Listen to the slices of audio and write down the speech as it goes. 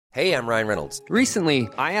Hey, I'm Ryan Reynolds. Recently,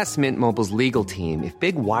 I asked Mint Mobile's legal team if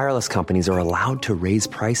big wireless companies are allowed to raise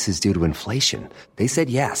prices due to inflation. They said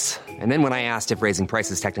yes. And then when I asked if raising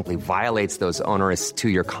prices technically violates those onerous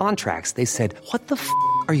two-year contracts, they said, "What the f***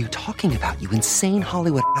 are you talking about, you insane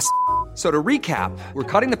Hollywood ass?" So to recap, we're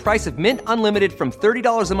cutting the price of Mint Unlimited from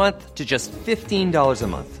 $30 a month to just $15 a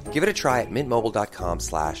month. Give it a try at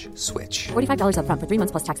mintmobile.com/switch. $45 up front for 3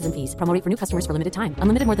 months plus taxes and fees. Promo rate for new customers for limited time.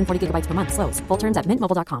 Unlimited more than 40 gigabytes per month. Slows full terms at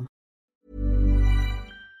mintmobile.com.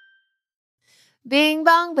 Bing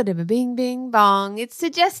bong, ba-da-ba bing bing bong. It's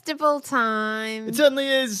suggestible time. It certainly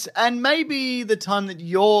is. And maybe the time that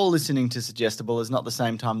you're listening to Suggestible is not the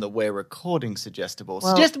same time that we're recording Suggestible.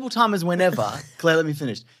 Well, Suggestible time is whenever. Claire, let me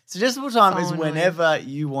finish. Suggestible time is annoying. whenever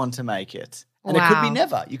you want to make it. And it could be Wow.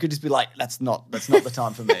 never. You could just be like, that's not the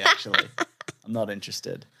time for me, actually. I'm not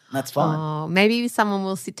interested. And that's fine. Oh, maybe someone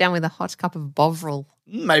will sit down with a hot cup of Bovril,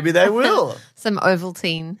 Maybe they will. some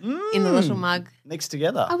Ovaltine in the little mug. Mixed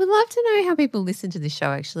together. I would love to know how people listen to this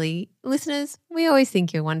show, actually. Listeners, we always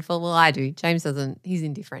think you're wonderful. Well, I do. James doesn't. He's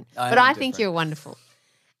indifferent. I But am I think indifferent. you're wonderful.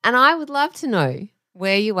 And I would love to know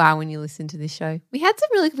where you are when you listen to this show. We had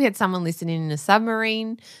someone listening in a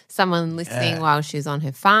submarine, someone listening while she was on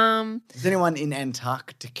her farm. Is anyone in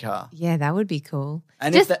Antarctica? Yeah, that would be cool.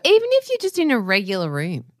 And Just if that- even if you're just in a regular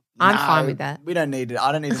room, I'm fine No, with that. We don't need it.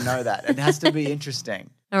 I don't need to know that. It has to be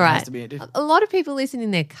interesting. All It right. has to be interesting. A lot of people listen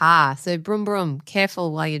in their car, so broom broom,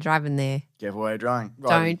 careful while you're driving there. Careful where you're driving.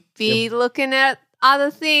 Don't be looking at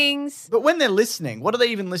other things. But when they're listening, what are they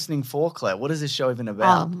even listening for, Claire? What is this show even Oh,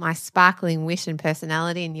 about? my sparkling wish and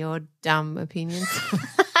personality and your dumb opinions.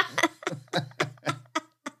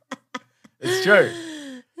 It's true.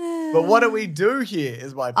 But what do we do here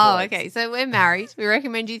is my point. Oh, okay. So we're married. We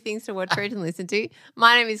recommend you things to watch, read, and listen to.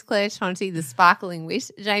 My name is Claire Tonti, the sparkling wit.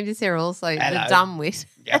 James is here also, the Hello. dumb wit.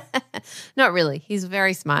 Yeah. Not really. He's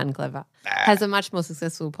very smart and clever. Has a much more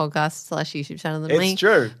successful podcast / YouTube channel than me. It's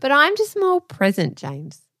true. But I'm just more present,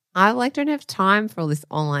 James. I don't have time for all this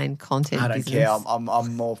online content. I don't business. care.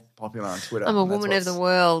 I'm more popular on Twitter. I'm a and that's woman of the what's-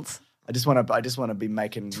 world. I just want to be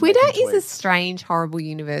making Twitter making is a tweets. strange, horrible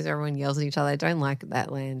universe. Everyone yells at each other. I don't like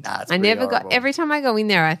that land. Nah, it's I pretty never horrible. every time I go in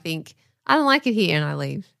there, I think, I don't like it here, and I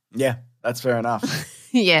leave. Yeah, that's fair enough.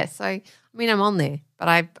 Yeah, so, I mean, I'm on there, but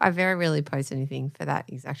I very rarely post anything for that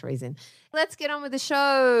exact reason. Let's get on with the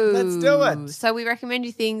show. Let's do it. So we recommend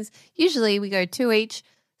you things. Usually we go 2 each.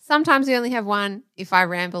 Sometimes we only have one if I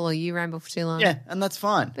ramble or you ramble for too long. Yeah, and that's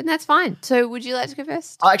fine. But that's fine. So would you like to go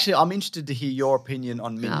first? Actually, I'm interested to hear your opinion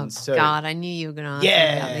on Minions Oh, too. God, I knew you were going to ask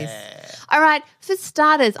me about this. Yeah. All right, for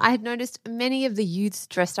starters, I had noticed many of the youths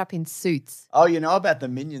dressed up in suits. Oh, you know about the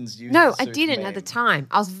Minions? No, I didn't at the time.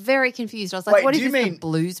 I was very confused. I was like, Wait, what is do you this, the mean-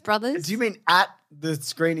 Blues Brothers? Do you mean at the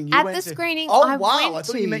screening you At went the to? screening Oh, I wow. went I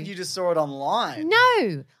thought you to. meant you just saw it online.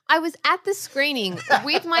 No, I was at the screening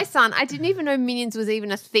with my son. I didn't even know Minions was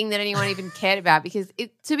even a thing that anyone even cared about because,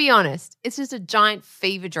 to be honest, it's just a giant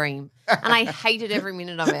fever dream and I hated every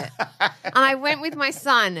minute of it. And I went with my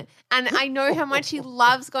son and I know how much he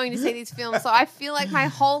loves going to see these films. So I feel like my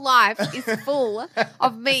whole life is full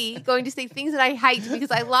of me going to see things that I hate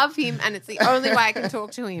because I love him and it's the only way I can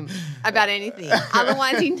talk to him about anything.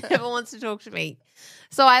 Otherwise, he never wants to talk to me.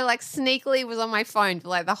 So I sneakily was on my phone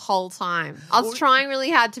for the whole time. I was trying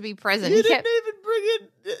really hard to be present. You He didn't kept- even bring it.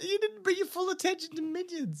 You didn't bring your full attention to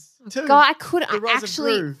Minions. too. God, I couldn't. The I Rise of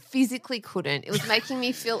actually Gru. physically couldn't. It was making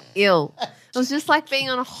me feel ill. It was just like being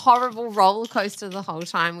on a horrible roller coaster the whole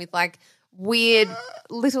time with weird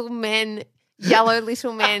little men, yellow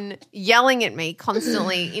little men yelling at me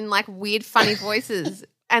constantly in weird funny voices.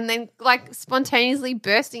 And then spontaneously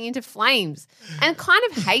bursting into flames and kind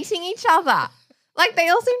of hating each other. They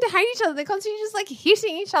all seem to hate each other. They're constantly just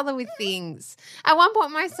hitting each other with things. At one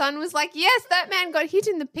point, my son was like, yes, that man got hit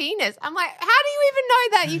in the penis. I'm like, how do you even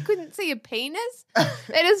know that? You couldn't see a penis?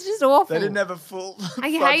 It was just awful. They didn't have a full. I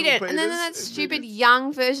frontal hate it. And then penis that in stupid Minions.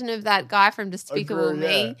 young version of that guy from Despicable Gru,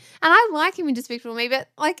 Me. yeah. And I like him in Despicable Me, but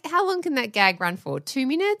how long can that gag run for? 2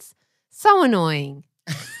 minutes? So annoying.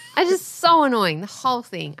 So annoying. The whole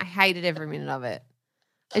thing. I hated every minute of it.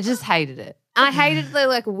 I just hated it. And I hated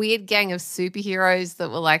the weird gang of superheroes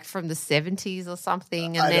that were from the 70s or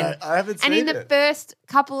something. And I haven't seen and in the it. first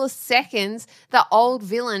couple of seconds, the old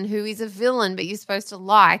villain who is a villain but you're supposed to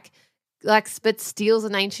but steals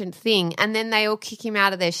an ancient thing, and then they all kick him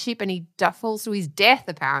out of their ship, and he falls to his death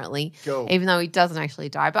apparently, Cool. even though he doesn't actually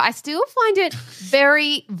die. But I still find it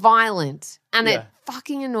very violent and Yeah. it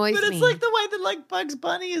fucking annoys But me. it's like the way that like Bugs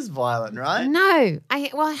Bunny is violent, right? No,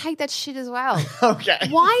 I hate that shit as well. Okay.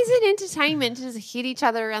 Why is it entertainment to just hit each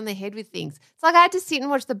other around the head with things? It's like I had to sit and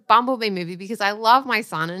watch the Bumblebee movie because I love my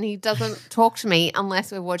son and he doesn't talk to me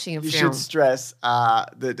unless we're watching a You film. should stress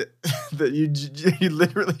that you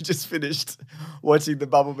literally just finished watching the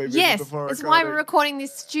Bumblebee movie Yes, before it's why we're recording. recording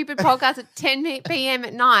this stupid podcast at 10 p.m.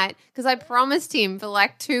 at night because I promised him for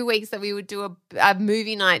like 2 weeks that we would do a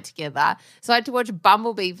movie night together. So I had to watch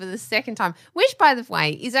Bumblebee for the second time, which, by the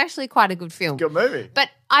way, is actually quite a good film. Good movie. But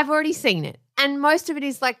I've already seen it. And most of it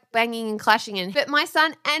is like banging and clashing. But my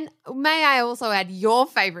son, and may I also add, your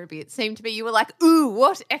favourite bit seemed to be you were like, ooh,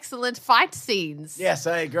 what excellent fight scenes. Yes,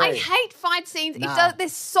 I agree. I hate fight scenes. Nah. They're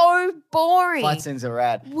so boring. Fight scenes are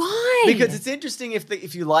rad. Why? Because it's interesting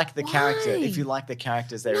if you like the character. Why? If you like the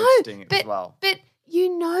characters, they're No, interesting but, as well. But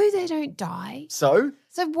you know they don't die. So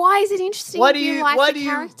So why is it interesting why if do you you like why the do you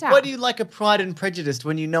character? why do you like a Pride and Prejudice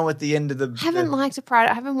when you know at the end of the I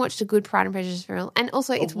haven't watched a good Pride and Prejudice film. And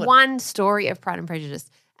also it's what? one story of Pride and Prejudice.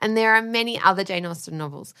 And there are many other Jane Austen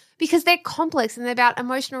novels because they're complex and they're about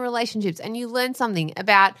emotional relationships and you learn something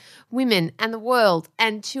about women and the world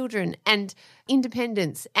and children and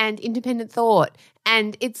independence and independent thought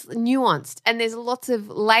and it's nuanced and there's lots of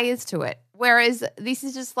layers to it. Whereas this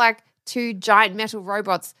is just like two giant metal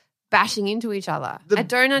robots bashing into each other. I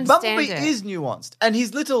don't understand Bumblebee it. is nuanced, and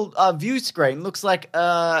his little view screen looks like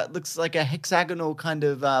a hexagonal kind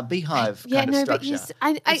of beehive Yeah, kind of no, structure. but he's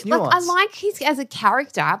I It's like I nuanced. like his as a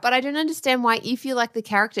character, but I don't understand why if you like the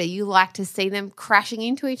character, you like to see them crashing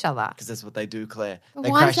into each other. Because that's what they do, Claire. But They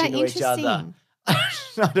why crash is that into each other. interesting?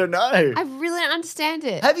 I don't know. I really don't understand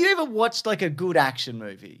it. Have you ever watched like a good action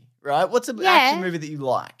movie? Right? What's an Yeah. action movie that you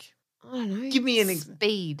like? I don't know. Give me an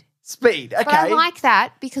speed. Speed. Okay. But I like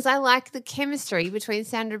that because I like the chemistry between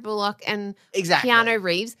Sandra Bullock and Exactly. Keanu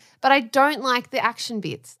Reeves, but I don't like the action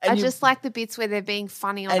bits. And I you- just like the bits where they're being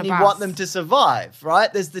funny on and a you bus. want them to survive,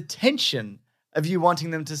 right? There's the tension of you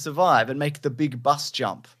wanting them to survive and make the big bus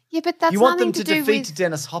jump. Yeah, but that's You want them nothing to do defeat with.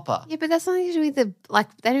 Dennis Hopper. Yeah, but that's nothing to do with the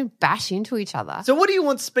they don't bash into each other. So what do you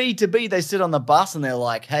want Speed to be? They sit on the bus and they're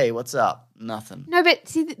like, hey, what's up? Nothing. No, but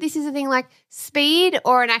see, this is the thing. Like Speed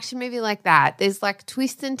or an action movie like that, there's like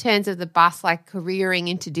twists and turns of the bus, like careering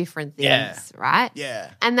into different things, Yeah. right? Yeah.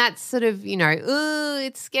 And that's sort of, ooh,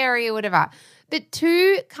 it's scary or whatever. But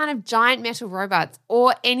two kind of giant metal robots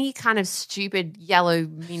or any kind of stupid yellow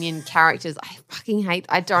minion characters, I fucking hate.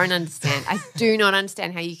 I don't understand. I do not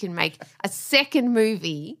understand how you can make a second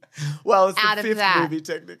movie. Well, it's Out the of fifth that. movie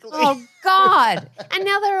technically. Oh, God. And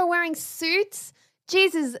now they're all wearing suits.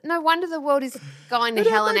 Jesus, no wonder the world is going to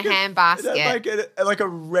hell in a handbasket. It had like a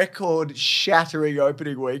record-shattering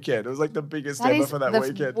opening weekend. It was like the biggest That ever is for that the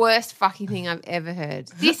weekend. worst fucking thing I've ever heard.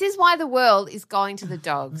 This is why the world is going to the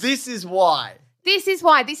dogs. This is why. This is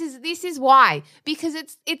why. This is why. Because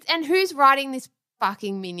it's and who's writing this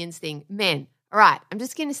fucking Minions thing? Men. All right. I'm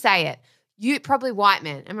just gonna say it. You probably white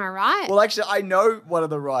men. Am I right? Well, actually, I know one of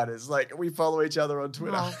the writers. Like, we follow each other on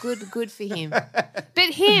Twitter. Oh, good for him. But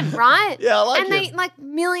him, right? Yeah, I like and him. they like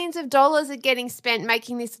millions of dollars are getting spent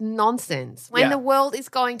making this nonsense when Yeah. the world is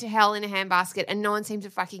going to hell in a handbasket and no one seems to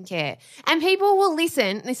fucking care. And people will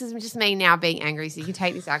listen. This is just me now being angry, so you can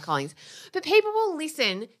take this out, Collins. But people will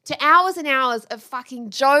listen to hours and hours of fucking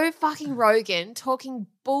Joe fucking Rogan talking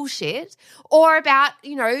bullshit or about,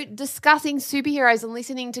 discussing superheroes and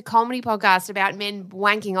listening to comedy podcasts about men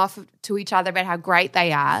wanking off to each other about how great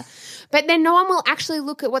they are. But then no one will actually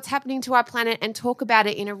look at what's happening to our planet and talk about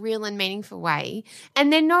it in a real and meaningful way.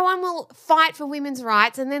 And then no one will fight for women's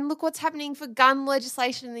rights. And then look what's happening for gun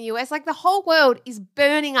legislation in the US. Like the whole world is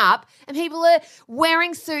burning up and people are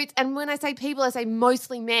wearing suits. And when I say people, I say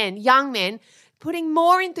mostly men, young men, putting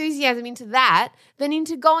more enthusiasm into that than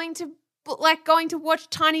into going to watch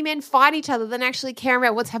tiny men fight each other than actually care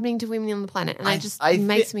about what's happening to women on the planet. And it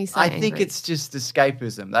makes me so I angry. think it's just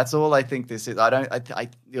escapism. That's all I think this is. I don't But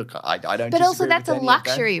also disagree that's with a any of that.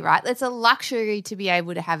 luxury, right? That's a luxury to be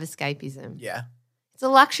able to have escapism. Yeah. It's a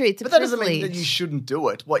luxury. It's a But that privilege. doesn't mean that you shouldn't do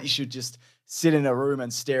it. What, you should just sit in a room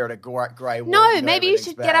and stare at a grey wall? No, and go, maybe you "Everything's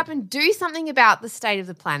should bad." get up and do something about the state of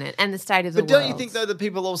the planet and the state of the But world. don't you think though that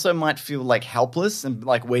people also might feel like helpless and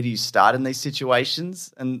like where do you start in these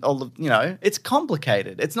situations and all of it's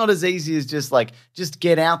complicated. It's not as easy as just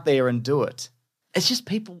get out there and do it. It's just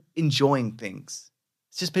people enjoying things.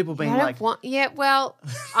 It's just people being like, well,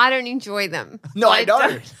 I don't enjoy them. No, I don't.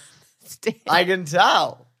 understand. I can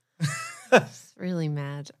tell. It's really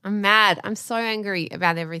mad. I'm mad. I'm so angry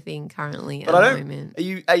about everything currently But at I the don't. moment.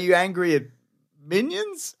 Are you angry at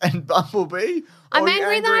Minions and Bumblebee? I'm Or are you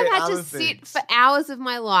angry that angry I've at had to other sit things? for hours of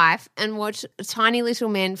my life and watch tiny little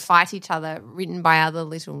men fight each other, written by other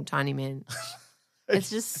little tiny men. It's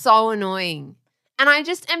just so annoying. And I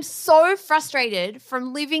just am so frustrated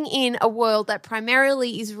from living in a world that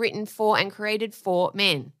primarily is written for and created for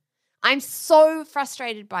men. I'm so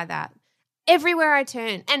frustrated by that. Everywhere I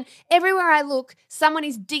turn and everywhere I look, someone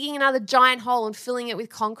is digging another giant hole and filling it with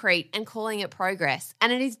concrete and calling it progress.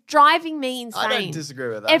 And it is driving me insane. I don't disagree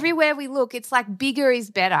with that. Everywhere we look, it's like bigger is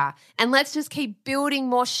better. And let's just keep building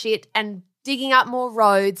more shit and digging up more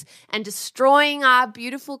roads and destroying our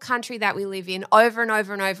beautiful country that we live in over and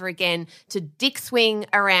over and over again to dick swing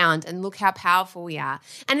around and look how powerful we are.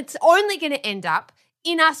 And it's only going to end up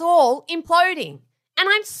in us all imploding. And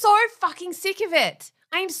I'm so fucking sick of it.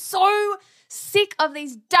 I'm so sick of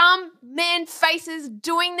these dumb man faces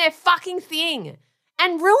doing their fucking thing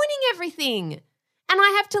and ruining everything. And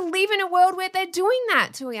I have to live in a world where they're doing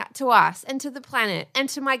that to us and to the planet and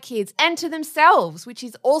to my kids and to themselves, which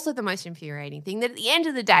is also the most infuriating thing, that at the end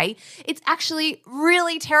of the day, it's actually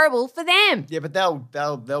really terrible for them. Yeah, but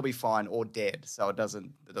they'll be fine or dead, so it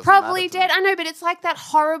doesn't Probably matter to dead. them. I know, but it's like that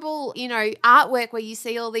horrible, artwork where you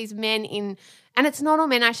see all these men in, and it's not all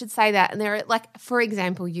men, I should say that. And they're like, for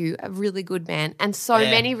example, you, a really good man, and so Yeah.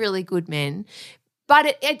 many really good men.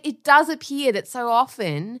 But it does appear that so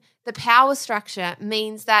often the power structure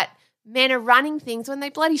means that men are running things when they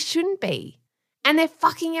bloody shouldn't be. And they're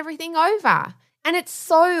fucking everything over. And it's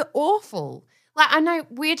so awful. Like, I know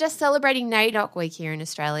we're just celebrating NAIDOC Week here in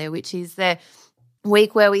Australia, which is the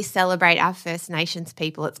week where we celebrate our First Nations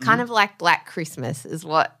people. It's kind of like Black Christmas is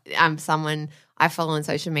what someone I follow on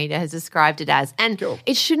social media has described it as. And Cool.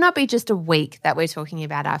 it should not be just a week that we're talking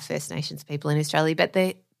about our First Nations people in Australia, but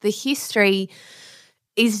the history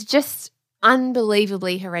is just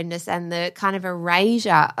unbelievably horrendous, and the kind of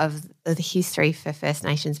erasure of the history for First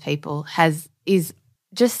Nations people is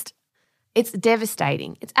just it's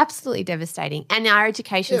devastating. It's absolutely devastating. And our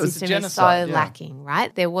education Yeah, it was a system is so genocide, yeah. lacking,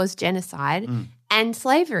 right? There was genocide and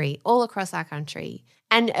slavery all across our country,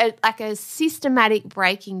 and a systematic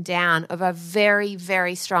breaking down of a very,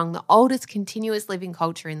 very strong, the oldest continuous living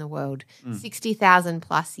culture in the world, 60,000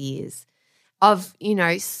 plus years of,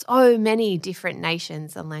 so many different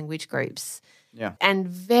nations and language groups. Yeah. And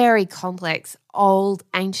very complex, old,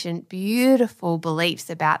 ancient, beautiful beliefs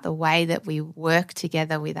about the way that we work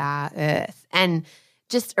together with our earth, and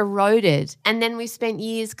just eroded. And then we spent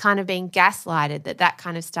years kind of being gaslighted that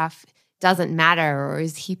kind of stuff doesn't matter or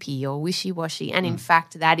is hippie or wishy-washy. And in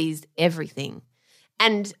fact, that is everything.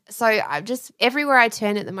 And so everywhere I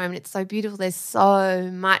turn at the moment, it's so beautiful. There's so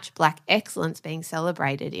much Black excellence being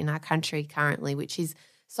celebrated in our country currently, which is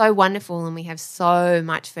so wonderful, and we have so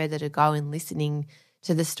much further to go in listening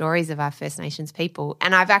to the stories of our First Nations people.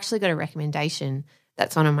 And I've actually got a recommendation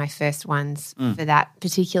that's one of my first ones for that,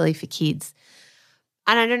 particularly for kids.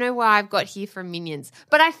 And I don't know why I've got here from Minions,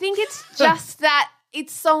 but I think it's just that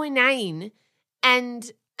it's so inane. And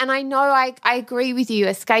I know I agree with you.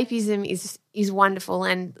 Escapism is wonderful,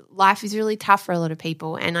 and life is really tough for a lot of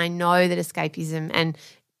people. And I know that escapism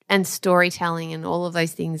and storytelling and all of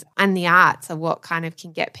those things and the arts are what kind of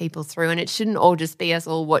can get people through. And it shouldn't all just be us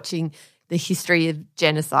all watching the history of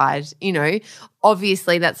genocide.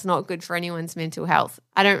 Obviously that's not good for anyone's mental health.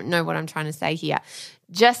 I don't know what I'm trying to say here.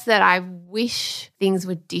 Just that I wish things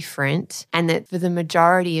were different, and that for the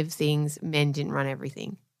majority of things, men didn't run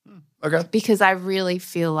everything. Okay. Because I really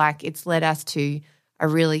feel like it's led us to a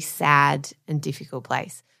really sad and difficult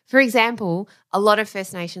place. For example, a lot of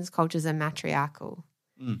First Nations cultures are matriarchal.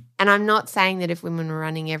 And I'm not saying that if women were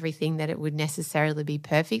running everything that it would necessarily be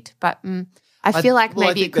perfect, but I feel like Well, I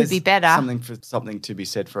maybe think it could be there's better. Something to be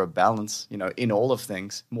said for a balance, in all of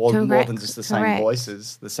things, more than just the same Correct.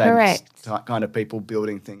 voices, the same Correct. kind of people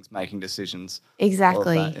building things, making decisions.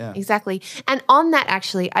 Exactly, all of that, yeah. exactly. And on that,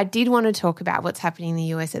 actually, I did want to talk about what's happening in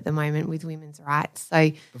the US at the moment with women's rights.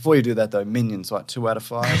 So Before you do that, though, Minions, like 2 out of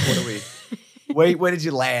 5. What are we? Where did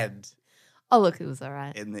you land oh, look, it was all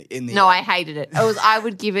right. in the? No, I hated it. I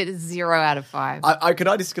would give it a 0 out of 5. Could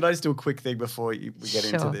I just do a quick thing before we get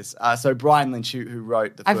into Sure. this? So Brian Lynch, who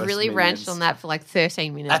wrote the I've first really Minions, ranched on that for like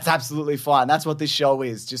 13 minutes. That's absolutely fine. That's what this show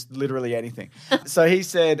is, just literally anything. So he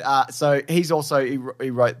said, he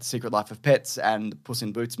wrote The Secret Life of Pets and Puss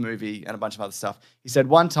in Boots movie and a bunch of other stuff. He said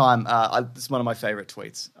one time, this is one of my favorite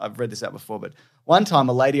tweets. I've read this out before, but one time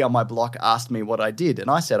a lady on my block asked me what I did, and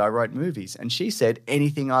I said I wrote movies. And she said,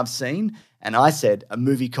 anything I've seen? And I said, a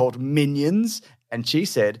movie called Minions. And she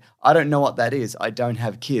said, I don't know what that is. I don't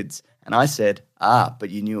have kids. And I said, but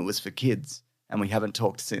you knew it was for kids. And we haven't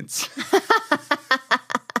talked since.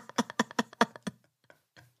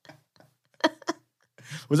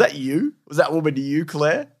 Was that you? Was that woman you,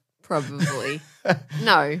 Claire? Probably.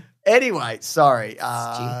 No. Anyway, sorry.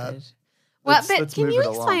 Stupid. Well, but let's can move you it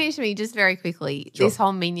explain along. it to me just very quickly? Sure. This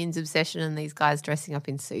whole Minions obsession and these guys dressing up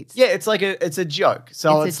in suits. Yeah, it's like it's a joke.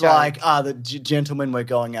 So It's it's, a joke. like, the gentlemen, we're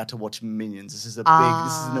going out to watch Minions. This is a big.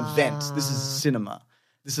 This is an event. This is cinema.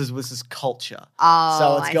 This is culture. Oh,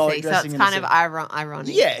 So it's I going see. So dressing it's in a kind of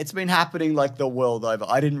ironic. Yeah, it's been happening like the world over.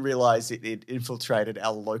 I didn't realize it infiltrated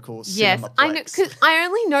our local Yes, cinema I know. place. Cause I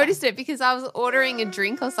only noticed it because I was ordering a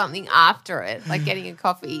drink or something after it, like getting a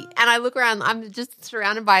coffee, and I look around. I'm just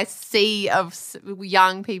surrounded by a sea of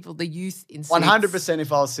young people, the youth in suits. 100%.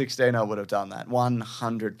 If I was 16, I would have done that.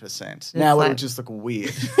 100%. Now it like- would just look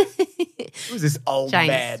weird. Who's this old James.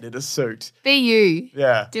 man in a suit? Be you.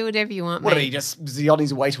 Yeah. Do whatever you want, What mate. is he on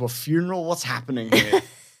his way to a funeral? What's happening here?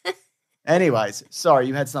 Anyways, sorry,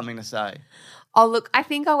 you had something to say. Oh, look, I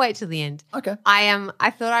think I'll wait till the end. Okay.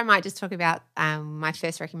 I thought I might just talk about my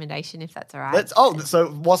first recommendation, if that's all right. So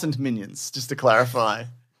it wasn't Minions, just to clarify.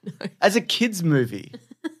 As a kids movie.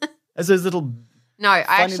 As those little No, I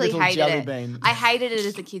funny actually little hated jelly it. bean. I hated it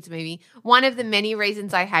as a kids movie. One of the many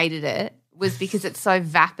reasons I hated it was because it's so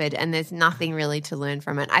vapid and there's nothing really to learn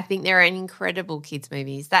from it. I think there are incredible kids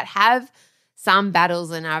movies that have some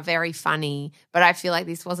battles and are very funny, but I feel like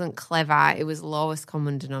this wasn't clever. It was lowest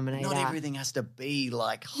common denominator. Not everything has to be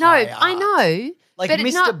like No, high I art. know. Like but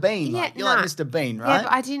Mr. Bean. Yeah, You're nah. like Mr. Bean, Yeah, right?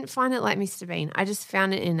 but I didn't find it like Mr. Bean. I just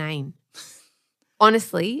found it inane.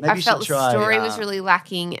 Honestly, Maybe I you felt the should try, story was really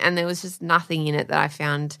lacking and there was just nothing in it that I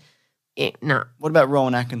found. No, What about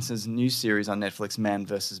Rowan Atkinson's new series on Netflix, Man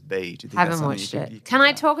vs. Bee? Do you think that's haven't something watched you it. could- Can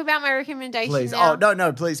I talk about my recommendation Please. now? Oh,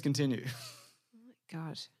 no, please continue.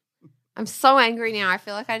 God. I'm so angry now. I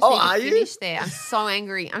feel like I just Oh, need are to you? finish there. I'm so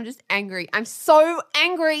angry. I'm just angry. I'm so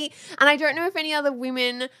angry. And I don't know if any other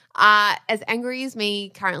women are as angry as me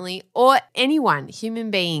currently or anyone,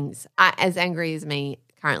 human beings, are as angry as me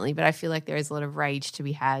currently. But I feel like there is a lot of rage to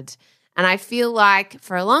be had. And I feel like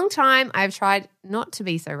for a long time I've tried not to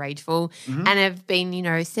be so rageful and have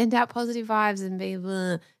been, send out positive vibes and be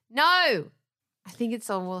blah. No. I think it's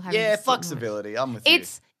all having Yeah, to sit and watch. flexibility. I'm with you.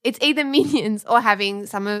 It's either Minions or having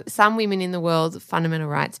some women in the world fundamental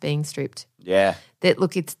rights being stripped. Yeah, That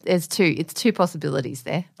look, it's two possibilities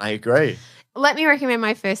there. I agree. Let me recommend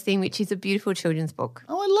my first thing, which is a beautiful children's book.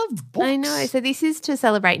 Oh, I love books. I know. So this is to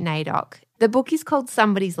celebrate NAIDOC. The book is called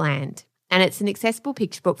Somebody's Land, and it's an accessible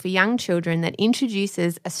picture book for young children that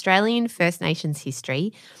introduces Australian First Nations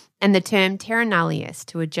history and the term terra nullius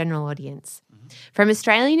to a general audience. From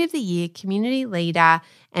Australian of the Year, community leader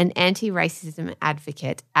and anti-racism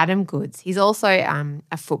advocate Adam Goods. He's also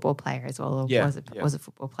a football player as well, or was a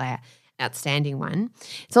football player, outstanding one.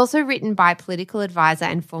 It's also written by political advisor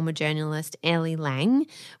and former journalist Ellie Lang,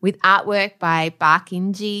 with artwork by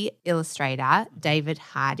Barkinji illustrator David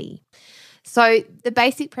Hardy. So the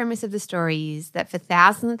basic premise of the story is that for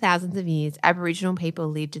thousands and thousands of years, Aboriginal people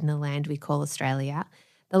lived in the land we call Australia.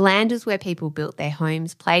 The land is where people built their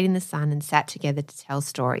homes, played in the sun and sat together to tell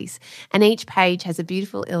stories. And each page has a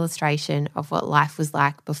beautiful illustration of what life was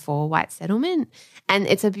like before white settlement. And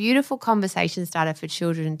it's a beautiful conversation starter for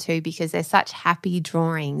children too, because they're such happy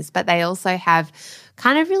drawings, but they also have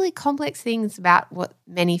kind of really complex things about what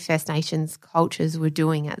many First Nations cultures were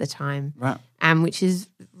doing at the time, Right. which is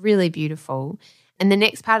really beautiful. And the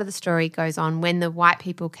next part of the story goes on. When the white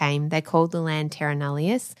people came, they called the land Terra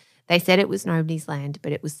Nullius. They said it was nobody's land,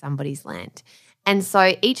 but it was somebody's land. And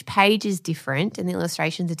so each page is different and the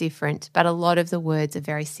illustrations are different, but a lot of the words are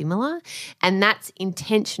very similar. And that's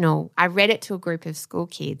intentional. I read it to a group of school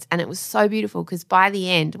kids and it was so beautiful because by the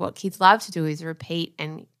end, what kids love to do is repeat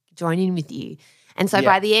and join in with you. And so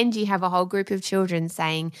by the end, you have a whole group of children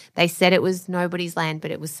saying they said it was nobody's land,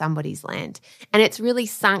 but it was somebody's land. And it's really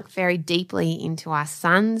sunk very deeply into our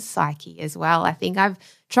son's psyche as well. I think I've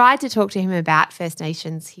tried to talk to him about First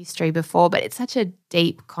Nations history before, but it's such a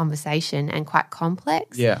deep conversation and quite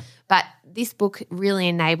complex. Yeah. But this book really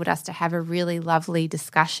enabled us to have a really lovely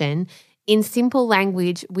discussion in simple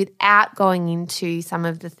language without going into some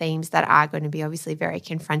of the themes that are going to be obviously very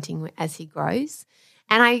confronting as he grows.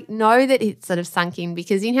 And I know that it's sort of sunk in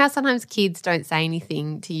because you know how sometimes kids don't say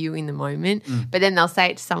anything to you in the moment, but then they'll say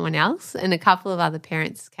it to someone else. And a couple of other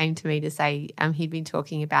parents came to me to say he'd been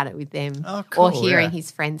talking about it with them or hearing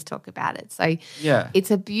his friends talk about it. So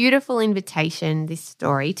it's a beautiful invitation, this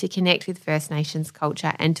story, to connect with First Nations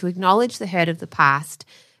culture and to acknowledge the hurt of the past,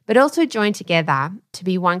 but also join together to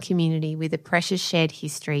be one community with a precious shared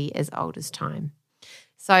history as old as time.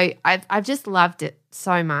 So I've just loved it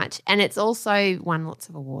so much. And it's also won lots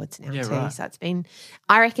of awards now too. Right. So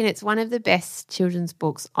I reckon it's one of the best children's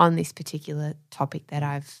books on this particular topic that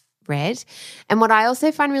I've read. And what I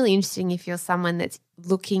also find really interesting, if you're someone that's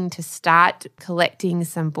looking to start collecting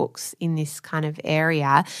some books in this kind of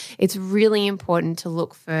area, it's really important to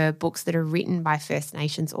look for books that are written by First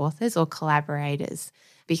Nations authors or collaborators,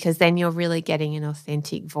 because then you're really getting an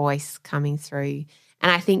authentic voice coming through.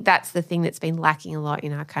 And I think that's the thing that's been lacking a lot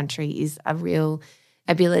in our country, is a real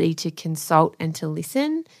ability to consult and to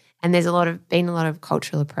listen. And there's been a lot of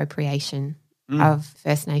cultural appropriation of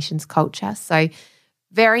First Nations culture. So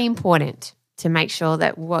very important to make sure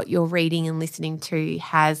that what you're reading and listening to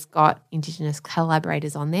has got Indigenous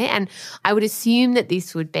collaborators on there. And I would assume that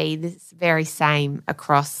this would be this very same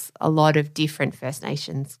across a lot of different First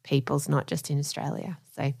Nations peoples, not just in Australia.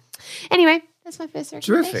 So anyway, that's my first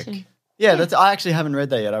recommendation. Terrific. Yeah, I actually haven't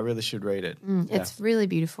read that yet. I really should read it. It's really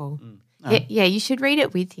beautiful. Yeah, you should read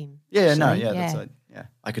it with him. That's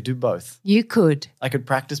I could do both. You could. I could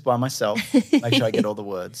practice by myself, make sure I get all the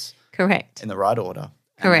words Correct. in the right order.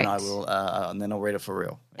 Correct. And then I will, and then I'll read it for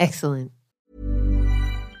real. Excellent.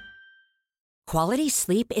 Quality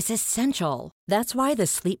sleep is essential. That's why the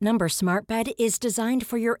Sleep Number Smart Bed is designed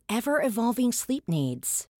for your ever-evolving sleep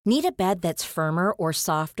needs. Need a bed that's firmer or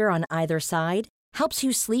softer on either side? Helps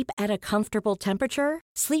you sleep at a comfortable temperature?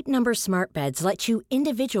 Sleep Number Smart Beds let you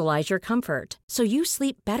individualize your comfort, so you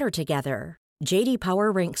sleep better together. J.D.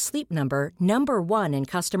 Power ranks Sleep Number #1 in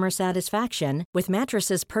customer satisfaction with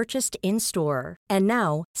mattresses purchased in-store. And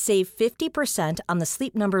now, save 50% on the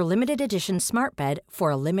Sleep Number Limited Edition Smart Bed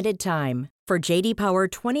for a limited time. For J.D. Power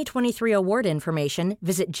 2023 award information,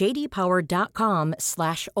 visit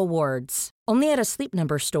jdpower.com/awards. Only at a Sleep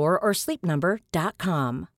Number store or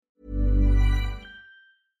sleepnumber.com.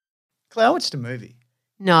 Claire, I watched a movie.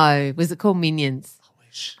 No. Was it called Minions?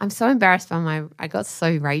 I'm so embarrassed I got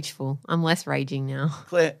so rageful. I'm less raging now.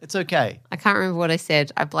 Claire, it's okay. I can't remember what I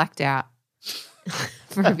said. I blacked out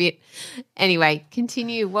for a bit. Anyway,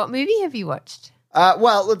 continue. What movie have you watched?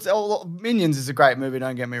 Minions is a great movie,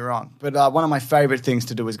 don't get me wrong. But one of my favourite things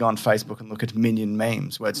to do is go on Facebook and look at Minion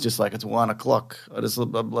memes, where it's just like it's 1 o'clock. I just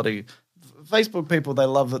bloody Facebook people, they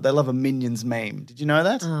love a Minions meme. Did you know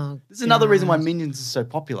that? Oh, this is another reason why Minions is so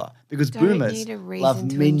popular, because boomers need a reason love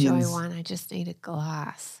to Minions. enjoy one. I just need a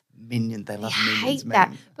glass. They love I Minions hate meme.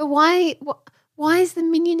 that. But why is the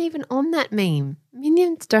Minion even on that meme?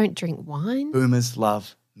 Minions don't drink wine. Boomers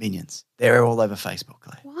love Minions. They're all over Facebook,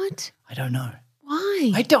 Claire. What? I don't know.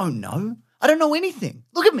 Why? I don't know. I don't know anything.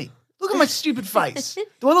 Look at me. Look at my stupid face.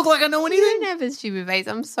 Do I look like I know You anything? don't have a stupid face.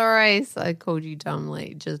 I'm sorry I called you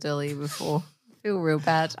dumbly just earlier before. I feel real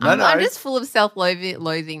bad. No. I'm just full of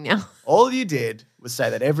self-loathing now. All you did was say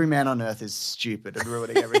that every man on earth is stupid and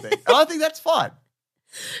ruining everything. And I think that's fine.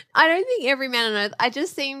 I don't think every man on earth.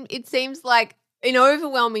 It seems like in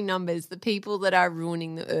overwhelming numbers, the people that are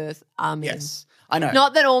ruining the earth are men. Yes, I know.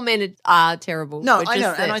 Not that all men are terrible. No, but I know.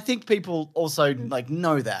 just that- And I think people also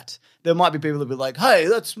know that. There might be people that be like, hey,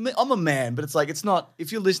 that's me. I'm a man. But it's like, it's not,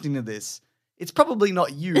 if you're listening to this, it's probably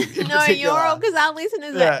not you in no, particular. you're all, because our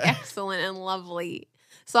listeners Yeah. are excellent and lovely.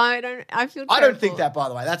 So I feel terrible. I don't think that, by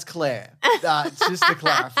the way. That's Claire. It's just to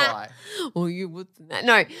clarify. Well, you would.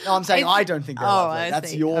 No, I'm saying I don't think they're lovely. I That's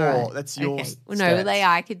see. your, All right. that's your. Okay. Well, no, stance. they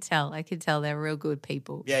are. I could tell. They're real good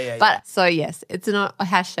people. Yeah. But so yes, it's not a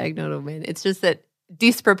hashtag not all men. It's just that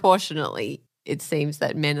disproportionately, it seems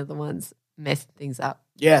that men are the ones messing things up.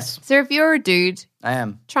 Yes, So if you're a dude, I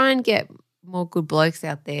am. try and get more good blokes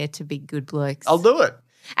out there to be good blokes. I'll do it.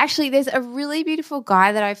 Actually, there's a really beautiful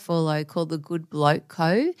guy that I follow called the Good Bloke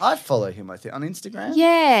Co. I'd follow him, I think, on Instagram.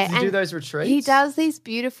 Yeah. Does he do and those retreats? He does these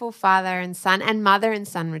beautiful father and son and mother and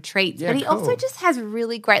son retreats. Yeah, but he also cool. just has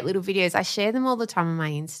really great little videos. I share them all the time on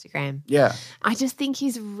my Instagram. Yeah. I just think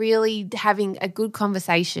he's really having a good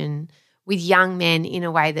conversation with young men in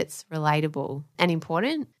a way that's relatable and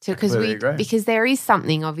important. completely agree. Because there is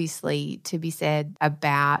something obviously to be said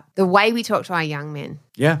about the way we talk to our young men,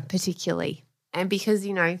 Yeah. particularly. And because,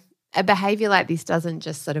 a behavior like this doesn't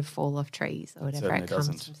just sort of fall off trees or whatever. certainly It comes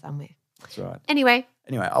doesn't. from somewhere. That's right. Anyway,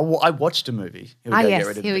 I watched a movie. Here we Ah, go. yes, Get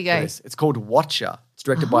ready to here we get go. this. It's called Watcher. It's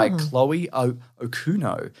directed by Chloe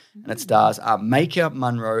Okuno, and it stars Maika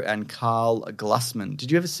Munro and Carl Glusman.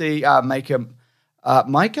 Did you ever see Maika?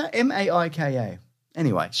 Maika?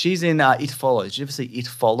 Anyway, she's in It Follows. Did you ever see It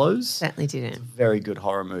Follows? certainly didn't. Very good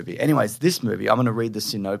horror movie. Anyways, this movie, I'm going to read the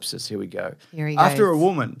synopsis. Here we go. Here he After goes. a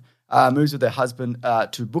woman moves with her husband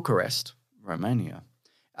to Bucharest, Romania,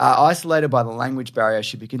 isolated by the language barrier,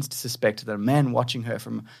 she begins to suspect that a man watching her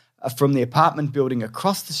from the apartment building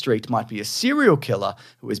across the street might be a serial killer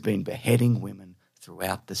who has been beheading women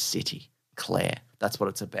throughout the city. Claire, That's what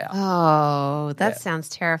it's about. Oh, that Yeah. sounds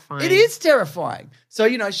terrifying. It is terrifying. So,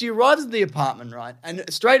 she arrives at the apartment, right? And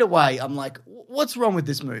straight away, I'm like, what's wrong with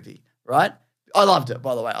this movie, right? I loved it,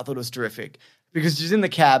 by the way. I thought it was terrific. Because she's in the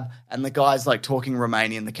cab and the guy's like talking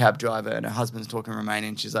Romanian, the cab driver, and her husband's talking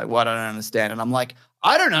Romanian. She's like, well, I don't understand. And I'm like,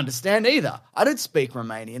 I don't understand either. I don't speak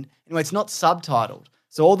Romanian. Anyway, it's not subtitled.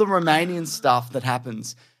 So all the Romanian stuff that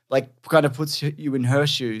happens like kind of puts you in her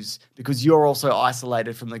shoes because you're also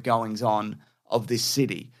isolated from the goings on of this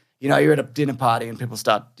city. You're at a dinner party and people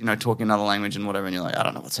start, talking another language and whatever, and you're like, I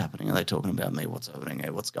don't know what's happening. Are they talking about me? What's happening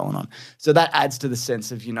here? What's going on? So that adds to the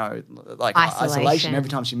sense of, like isolation. Every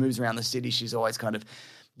time she moves around the city, she's always kind of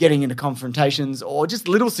getting into confrontations or just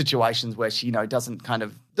little situations where she, doesn't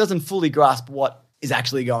fully grasp what is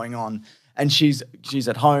actually going on. And she's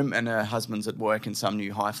at home and her husband's at work in some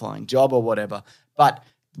new high-flying job or whatever. But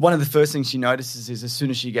one of the first things she notices is as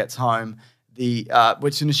soon as she gets home,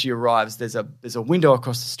 as soon as she arrives, there's a window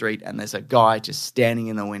across the street and there's a guy just standing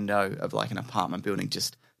in the window of like an apartment building,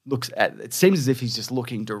 just it seems as if he's just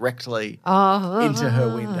looking directly into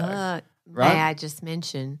her window. Right? May I just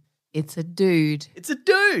mention, it's a dude. It's a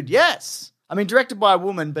dude, yes. I mean, directed by a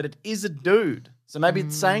woman, but it is a dude. So maybe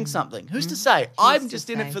it's saying something. Who's to say? I'm just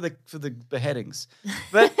in it for the beheadings.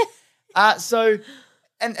 But so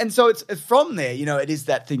it's from there, it is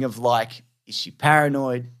that thing of like, is she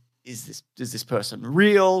paranoid? Is this person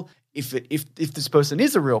real? If this person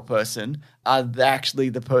is a real person, are they actually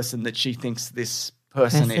the person that she thinks this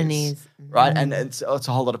person is? Right? And it's a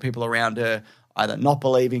whole lot of people around her either not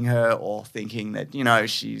believing her or thinking that,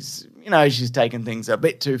 she's taken things a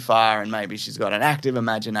bit too far and maybe she's got an active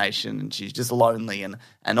imagination and she's just lonely and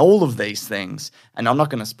all of these things. And I'm not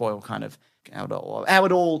going to spoil kind of how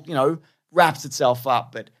it all, wraps itself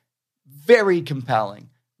up, but very compelling,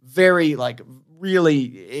 very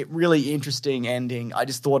really interesting ending. I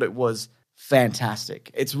just thought it was fantastic.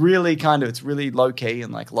 It's really low key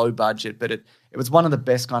and like low budget, but it was one of the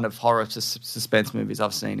best kind of horror suspense movies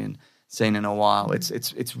I've seen in a while.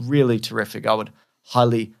 It's really terrific. I would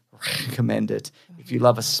highly recommend it if you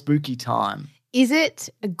love a spooky time. Is it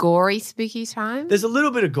a gory spooky time? There's a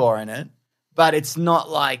little bit of gore in it, but it's not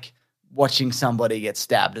like watching somebody get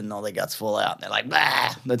stabbed and all their guts fall out and they're like,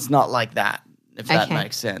 bah! It's not like that. If that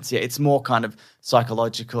makes sense. Yeah, it's more kind of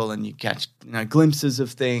psychological and you catch, glimpses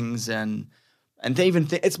of things and even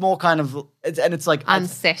it's more kind of it's like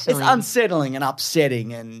unsettling. It's unsettling and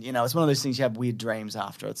upsetting and it's one of those things you have weird dreams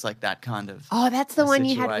after. It's like that kind of that's the one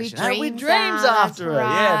situation. you had weird dreams after it.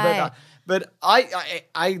 Right. Yeah, but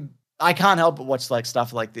I can't help but watch like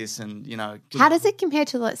stuff like this and how does it compare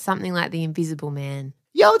to like something like The Invisible Man?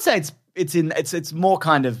 Yeah, I would say it's more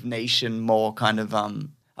kind of niche and more kind of The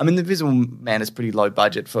Invisible Man is pretty low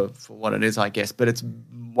budget for what it is, I guess, but it's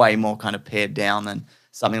way more kind of pared down than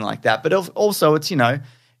something like that. But also, it's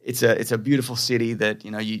it's a beautiful city that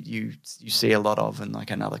you see a lot of and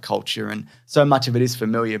like another culture, and so much of it is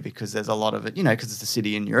familiar because there's a lot of it, because it's a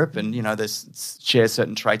city in Europe, and there's shares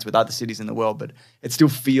certain traits with other cities in the world, but it still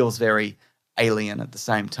feels very alien at the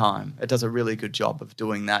same time. It does a really good job of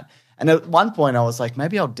doing that. And at one point, I was like,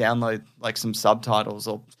 maybe I'll download like some subtitles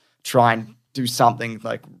or try and do something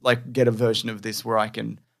like get a version of this where I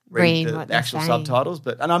can read the actual subtitles.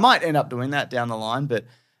 And I might end up doing that down the line, but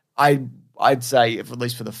I'd say, if at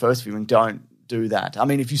least for the first viewing, don't do that. I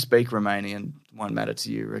mean, if you speak Romanian, it won't matter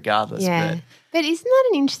to you regardless. Yeah. But isn't that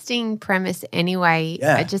an interesting premise anyway?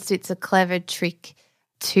 Yeah. It's a clever trick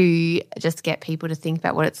to just get people to think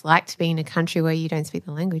about what it's like to be in a country where you don't speak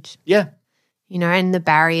the language. Yeah. And the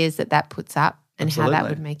barriers that puts up. And Absolutely. how that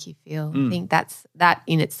would make you feel. I think that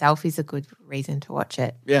in itself is a good reason to watch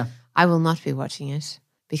it. Yeah. I will not be watching it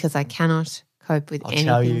because I cannot cope with anything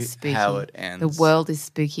tell you spooky. how it ends. The world is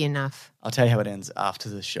spooky enough. I'll tell you how it ends after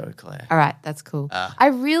the show, Claire. All right, that's cool. I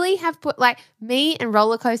really have put me and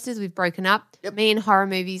roller coasters, we've broken up. Yep. Me and horror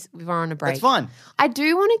movies, we've on a break. That's fine. I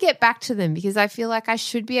do want to get back to them because I feel like I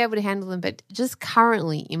should be able to handle them, but just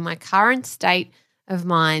currently, in my current state of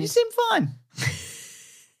mind, You seem fine.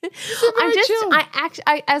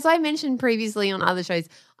 As I mentioned previously on other shows,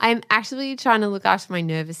 I'm actually trying to look after my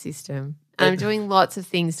nervous system. And I'm doing lots of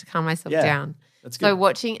things to calm myself down. That's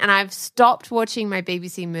good. So I've stopped watching my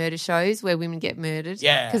BBC murder shows where women get murdered.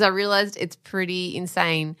 Yeah. Because I realized it's pretty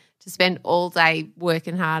insane to spend all day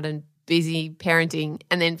working hard and busy parenting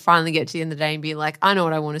and then finally get to the end of the day and be like, I know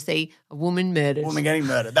what I want to see, a woman murdered. Woman getting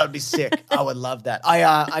murdered. That would be sick. I would love that.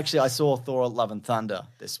 I saw Thor Love and Thunder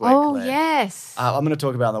this week. Oh, Claire. yes. I'm going to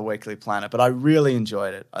talk about it on the Weekly Planet, but I really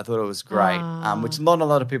enjoyed it. I thought it was great, which not a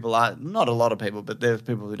lot of people, but there are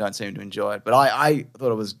people who don't seem to enjoy it. But I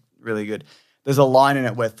thought it was really good. There's a line in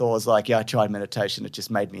it where Thor's like, yeah, I tried meditation. It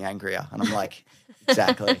just made me angrier. And I'm like,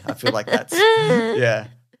 exactly. I feel like that's, yeah.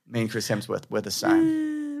 Me and Chris Hemsworth, we're the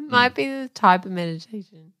same. Might be the type of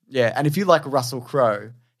meditation. Yeah. And if you like Russell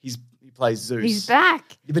Crowe, he plays Zeus. He's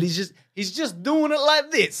back. But he's just doing it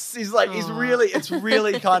like this. He's like, it's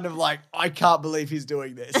really kind of like, I can't believe he's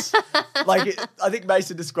doing this. I think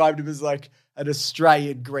Mason described him as like an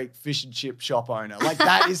Australian Greek fish and chip shop owner. Like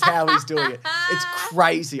that is how he's doing it. It's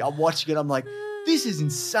crazy. I'm watching it. I'm like, this is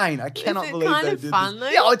insane. I cannot believe kind they of did fun,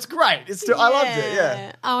 this. though? Yeah, it's great. I loved it.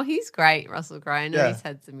 Yeah. Oh, he's great, Russell Crowe. I know Yeah. he's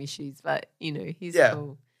had some issues, but he's Yeah.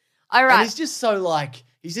 cool. All And right. he's just so like,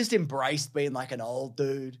 he's just embraced being like an old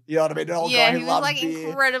dude. You know what I mean? An old Yeah, guy who he was, loves like, beer.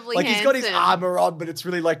 incredibly Like he's got his handsome. armor on, but it's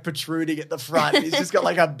really like protruding at the front. He's just got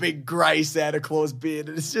like a big grey Santa Claus beard,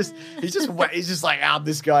 and he's just like, I'm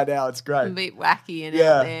this guy now. It's a great. bit wacky and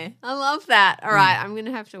Yeah. out there. I love that. All right, I'm going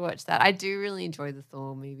to have to watch that. I do really enjoy the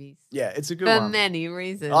Thor movies Yeah, it's a good for one. many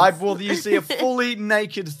reasons. You see a fully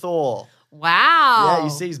naked Thor. Wow. Yeah, you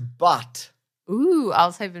see his butt. Ooh, I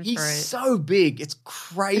was hoping He's for it. so big. It's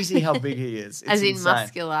crazy how big he is. It's As in insane.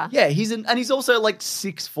 muscular. Yeah, and he's also like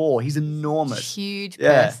 6'4". He's enormous. Huge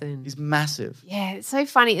Yeah, person. he's massive. Yeah, it's so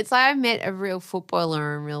funny. It's like I met a real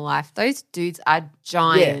footballer in real life. Those dudes are Yeah,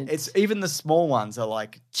 giant. it's even the small ones are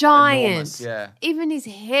like giant. enormous, yeah. Even his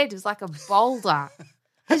head is like a boulder.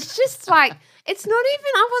 It's just like, it's not even,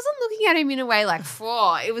 I wasn't looking at him in a way like,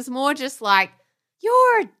 it was more just like,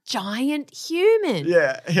 you're a giant human.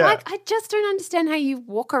 Yeah, yeah. Like, I just don't understand how you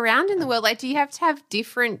walk around in the world. Like, do you have to have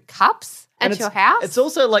different cups And at your house? It's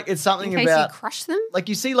also like it's in something case about you crush them. like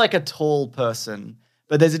you see like a tall person,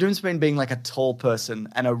 but there's a difference between being like a tall person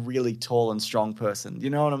and a really tall and strong person.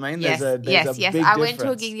 You know what I mean? Yes, There's a yes. big I went to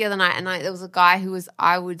a difference. gig the other night and there was a guy who was,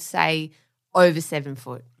 I would say, over 7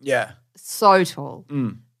 foot. Yeah. So tall.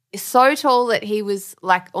 Mm. So tall that he was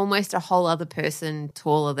like almost a whole other person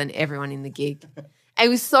taller than everyone in the gig. He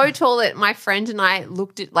was so tall that my friend and I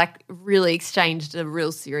looked at, like, really exchanged a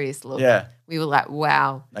real serious look. Yeah. We were like,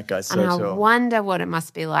 wow. That guy's so And I tall. wonder what it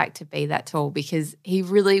must be like to be that tall because he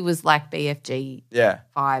really was like BFG Yeah.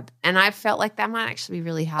 vibe. And I felt like that might actually be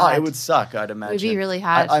really Oh, hard. it would suck, I'd imagine. It would be really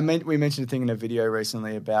hard. We mentioned a thing in a video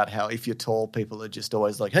recently about how if you're tall, people are just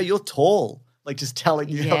always like, hey, you're tall. Like just telling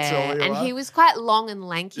you how tall you and are. he was quite long and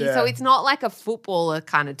lanky. Yeah. So it's not like a footballer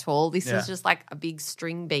kind of tall. This Yeah. was just like a big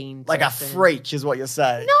string bean. like a person. freak is what you're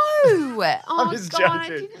saying. No. Oh, just God, I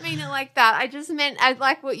joking. didn't mean it like that. I just meant, I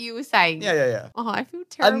like what you were saying. Yeah. Oh, I feel A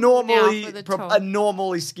terrible now for the tall.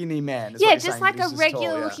 normally skinny man. Is Yeah, what you're just saying, like but a he's just tall,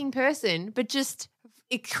 regular yeah. looking person, but just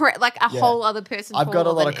like a Yeah. whole other person. I've got a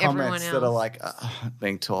taller lot of than everyone comments that are else. like,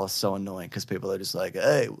 being tall is so annoying because people are just like,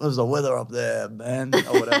 hey, what's the weather up there, man?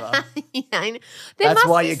 Or whatever. Yeah, I know. There That's must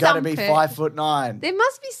why be you got to some be perks. 5'9". There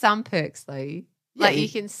must be some perks though. Yeah, Like you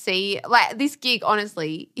can see, like this gig,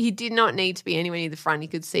 honestly, he did not need to be anywhere near the front. He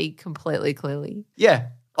could see completely clearly. Yeah.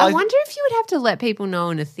 I wonder if you would have to let people know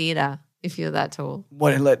in a theatre if you're that tall.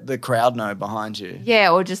 Want to let the crowd know behind you.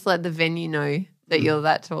 Yeah, or just let the venue know that you're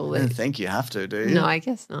that tall. I don't think you have to, do you? No, I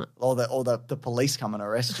guess not. Or the police come and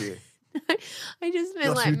arrest you. I just meant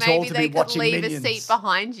You're like too tall maybe to they be could watching leave Minions. a seat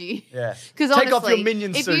behind you. Yeah. Because Take honestly, off your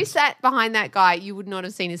Minion if suit. you sat behind that guy, you would not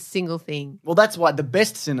have seen a single thing. Well, that's why the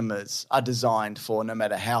best cinemas are designed for no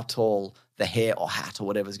matter how tall the hair or hat or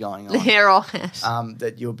whatever's going on. The hair or hat.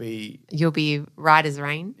 That you'll be, You'll be right as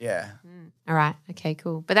rain. yeah. All right. Okay,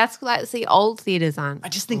 cool. But that's like, see, old theatres aren't. I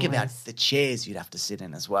just think about always. the chairs you'd have to sit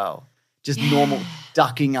in as well. Just normal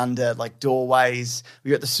ducking under like doorways.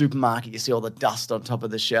 You're at the supermarket, you see all the dust on top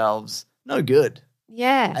of the shelves. No good.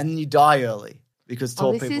 Yeah. And you die early because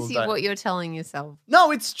tall this people is don't. what you're telling yourself.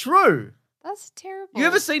 No, it's true. That's terrible. You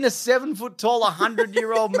ever seen a 7 foot tall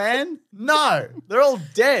 100-year-old man? No, they're all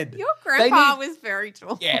dead. Your They grandpa need- was very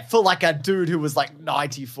tall. Yeah, for like a dude who was like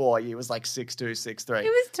 94. He was like 6'2", 6'3". He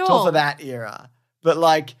was tall. Tall for that era. But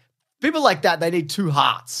like people like that, they need two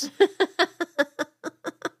hearts.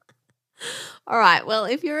 All right. Well,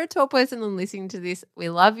 if you're a tall person and listening to this, we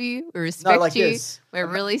love you. We respect like you. this. We're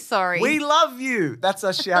really sorry. We love you. That's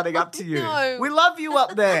us shouting up to you. No. We love you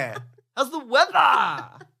up there. How's the weather?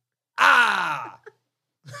 Ah.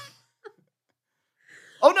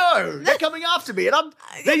 Oh no, they're coming after me and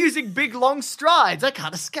they're using big long strides. I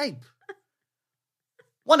can't escape.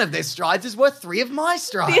 One of their strides is worth 3 of my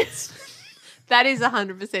strides. That is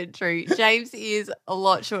 100% true. James is a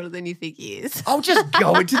lot shorter than you think he is. I'll just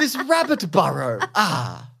go into this rabbit burrow.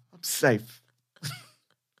 Ah, I'm safe.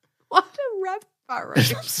 What a rabbit burrow.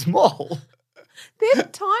 I'm small. They're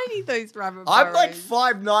tiny, those rabbit burrows. I'm like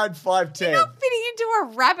 5'9", 5'10". You're not fitting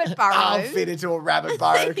into a rabbit burrow. I'll fit into a rabbit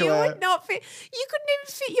burrow, You Claire. would not fit. You couldn't even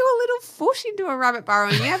fit your little foot into a rabbit burrow,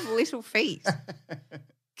 and you have little feet.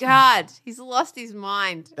 God, he's lost his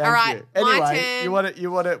mind. Thank All right, you. Anyway, my turn.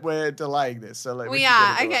 you want it. We're delaying this, so We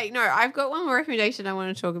are. Okay, no, I've got one more recommendation I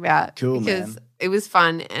want to talk about. Cool, because man. it was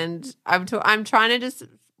fun, and I'm trying to just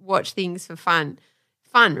watch things for fun.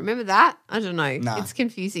 Fun, remember that? I don't know. Nah. It's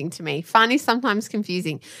confusing to me. Fun is sometimes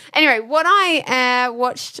confusing. Anyway, what I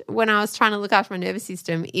watched when I was trying to look after my nervous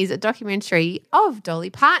system is a documentary of Dolly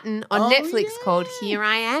Parton on Netflix called Here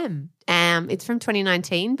I Am. It's from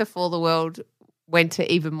 2019, before the world went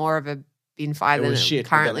to even more of a bin fire than it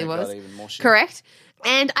currently was. Correct.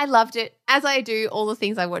 And I loved it, as I do all the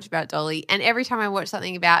things I watch about Dolly. And every time I watch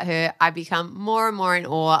something about her, I become more and more in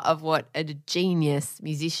awe of what a genius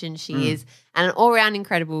musician she is, and an all-round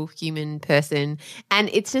incredible human person. And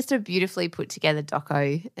it's just a beautifully put together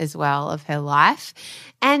doco as well of her life.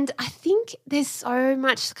 And I think there's so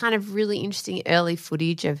much kind of really interesting early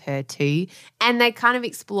footage of her too. And they kind of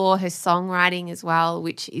explore her songwriting as well,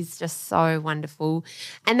 which is just so wonderful.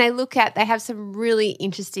 And they have some really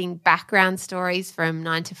interesting background stories from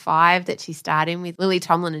 9 to 5 that she starred in with Lily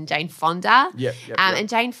Tomlin and Jane Fonda. Yep. And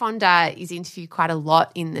Jane Fonda is interviewed quite a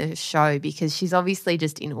lot in the show because she's obviously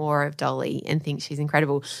just in awe of Dolly and thinks she's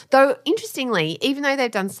incredible. Though, interestingly, even though they've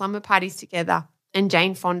done slumber parties together and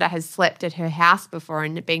Jane Fonda has slept at her house before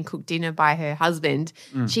and been cooked dinner by her husband,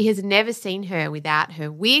 she has never seen her without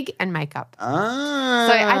her wig and makeup. So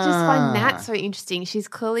I just find that so interesting. She's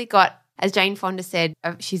clearly got, as Jane Fonda said,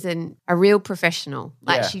 she's a real professional.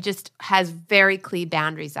 Like she just has very clear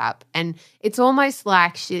boundaries up. And it's almost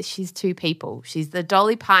like she's two people. She's the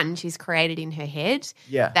Dolly Parton she's created in her head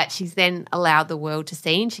that she's then allowed the world to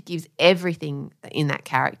see, and she gives everything in that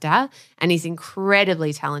character and is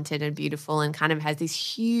incredibly talented and beautiful and kind of has this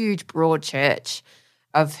huge broad church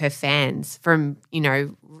of her fans, from,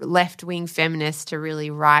 left-wing feminists to really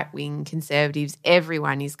right-wing conservatives.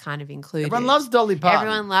 Everyone is kind of included. Everyone loves Dolly Parton.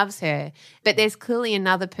 Everyone loves her. But there's clearly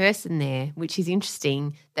another person there, which is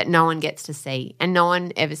interesting, that no one gets to see. And no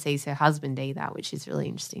one ever sees her husband either, which is really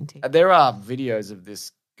interesting too. There are videos of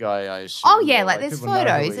this guy, I assume. Oh, yeah, like there's people know who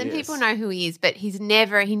photos he and is. people know who he is, but he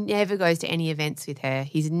never goes to any events with her.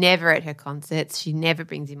 He's never at her concerts. She never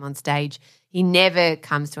brings him on stage. He never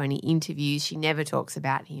comes to any interviews. She never talks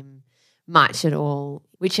about him much at all,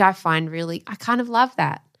 which I find really, I kind of love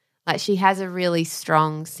that. Like, she has a really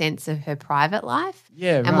strong sense of her private life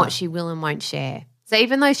and what she will and won't share. So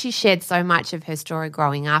even though she shared so much of her story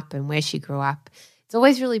growing up and where she grew up, it's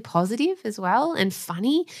always really positive as well and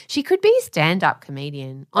funny. She could be a stand-up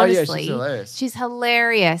comedian, honestly. Oh, yeah, she's hilarious. She's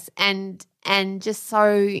hilarious and just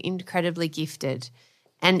so incredibly gifted.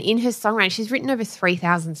 And in her songwriting, she's written over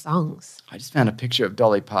 3,000 songs. I just found a picture of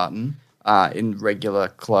Dolly Parton in regular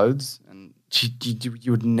clothes, and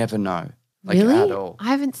you would never know. Like, really? at all. I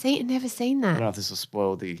haven't never seen I that. don't know if this will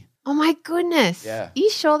spoil the... Oh, my goodness. Yeah. Are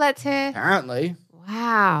you sure that's her? Apparently.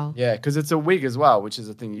 Wow. Yeah, because it's a wig as well, which is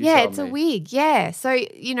the thing you Yeah, told it's me. a wig. Yeah. So,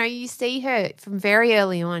 you see her from very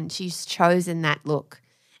early on. She's chosen that look.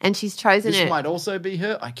 And she's chosen This it. might also be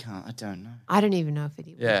her. I don't know. I don't even know if it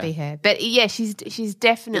would be her. But, yeah, she's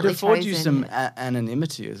definitely It affords chosen. you some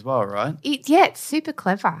anonymity as well, right? It's super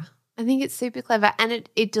clever. I think it's super clever. And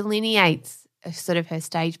it delineates sort of her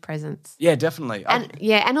stage presence. Yeah, definitely.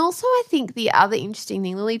 And also I think the other interesting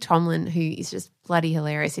thing, Lily Tomlin, who is just bloody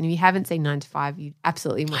hilarious, and if you haven't seen 9 to 5, you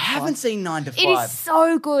absolutely must. I haven't seen 9 to 5. It is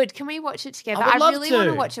so good. Can we watch it together? I would love really to. want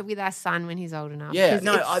to watch it with our son when he's old enough. Yeah, 'cause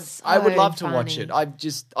no, it's I would so love to watch funny. it.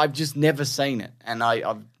 I've just never seen it, and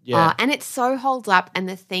Oh, and it so holds up, and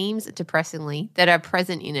the themes, depressingly, that are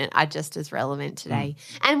present in it are just as relevant today.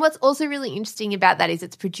 And what's also really interesting about that is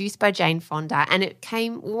it's produced by Jane Fonda, and it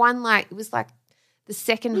was like the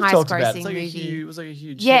second We've highest talked about it. grossing movie. It was like a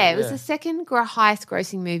huge Yeah, hit, it was the second highest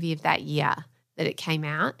grossing movie of that year that it came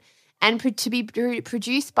out. And to be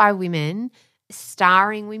produced by women,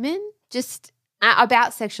 starring women, just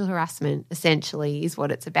about sexual harassment, essentially, is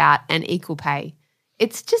what it's about, and equal pay.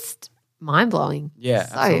 It's just mind-blowing. Yeah,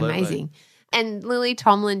 so absolutely. amazing. And Lily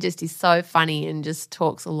Tomlin just is so funny and just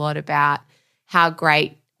talks a lot about how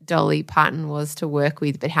great Dolly Parton was to work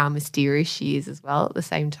with, but how mysterious she is as well at the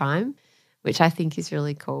same time, which I think is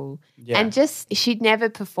really cool. Yeah. And just she'd never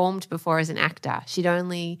performed before as an actor. She'd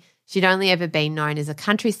only ever been known as a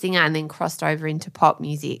country singer and then crossed over into pop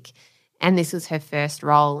music. And this was her first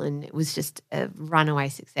role, and it was just a runaway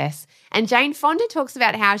success. And Jane Fonda talks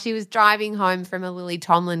about how she was driving home from a Lily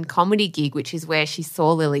Tomlin comedy gig, which is where she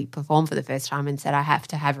saw Lily perform for the first time and said, I have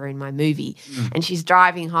to have her in my movie. And she's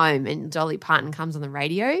driving home and Dolly Parton comes on the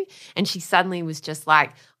radio, and she suddenly was just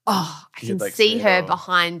like, oh, I You can could, like, see see it her all.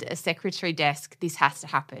 behind a secretary desk. This has to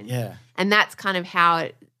happen. Yeah. And that's kind of how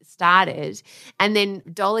it started. And then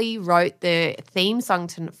Dolly wrote the theme song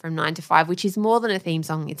from 9 to 5, which is more than a theme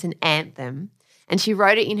song. It's an anthem. And she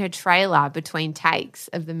wrote it in her trailer between takes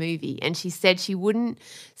of the movie. And she said she wouldn't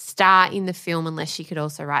star in the film unless she could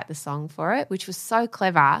also write the song for it, which was so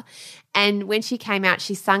clever. And when she came out,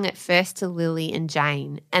 she sung it first to Lily and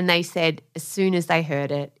Jane. And they said as soon as they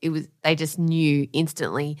heard it, they just knew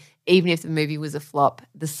instantly, even if the movie was a flop,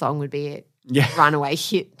 the song would be a runaway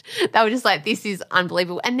hit. They were just like, this is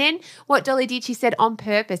unbelievable. And then what Dolly did, she said on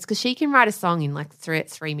purpose, because she can write a song in like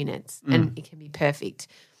 3 minutes and it can be perfect.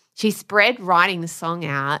 She spread writing the song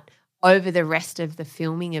out over the rest of the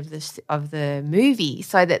filming of the movie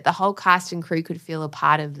so that the whole cast and crew could feel a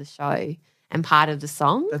part of the show and part of the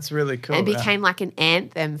song. That's really cool. And it became like an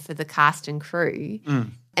anthem for the cast and crew.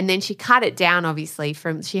 And then she cut it down, obviously,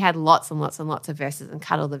 she had lots and lots and lots of verses and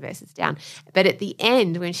cut all the verses down. But at the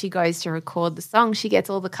end, when she goes to record the song, she gets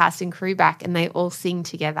all the cast and crew back and they all sing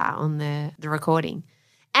together on the recording.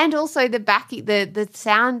 And also the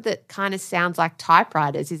sound that kind of sounds like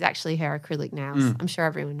typewriters is actually her acrylic nails. I'm sure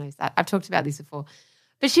everyone knows that. I've talked about this before.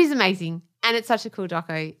 But she's amazing and it's such a cool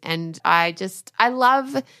doco. And I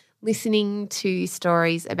love listening to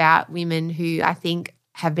stories about women who I think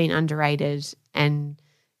have been underrated and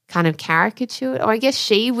kind of caricatured. Or I guess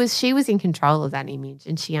she was in control of that image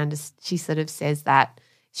and she sort of says that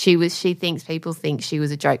she thinks people think she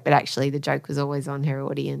was a joke, but actually the joke was always on her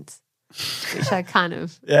audience. Which I kind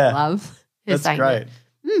of love. That's great.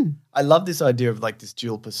 I love this idea of like this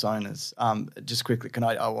dual personas. Just quickly,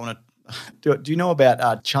 I want to do you know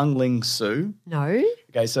about Chung Ling Soo? No.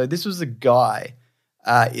 Okay, so this was a guy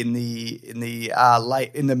in the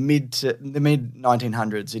mid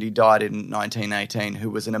 1900s, and he died in 1918, who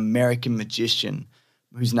was an American magician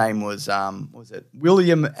whose name was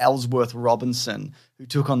William Ellsworth Robinson, who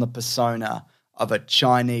took on the persona of a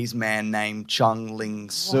Chinese man named Chung Ling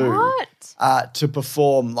Soo. What? To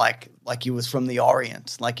perform like he was from the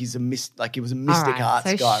Orient, like he was a mystic arts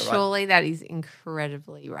so guy, right? Surely that is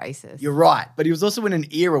incredibly racist. You're right, but he was also in an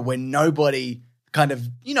era when nobody kind of,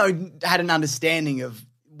 had an understanding of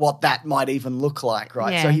what that might even look like,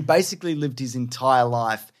 right? Yeah. So he basically lived his entire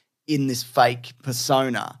life in this fake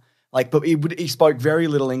persona. But he spoke very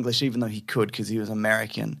little English, even though he could because he was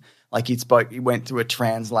American. He went through a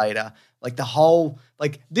translator.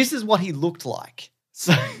 This is what he looked like.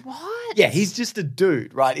 So What? Yeah, he's just a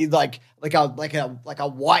dude, right? He's like a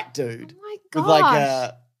white dude. Oh my with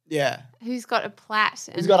gosh. yeah. Who's got a plait?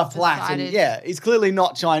 He's got a plait, and he's clearly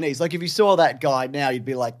not Chinese. Like if you saw that guy now, you'd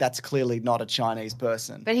be like, that's clearly not a Chinese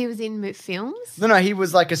person. But he was in films? No, he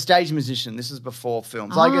was like a stage musician. This is before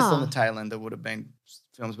films. I guess on the tail end there would have been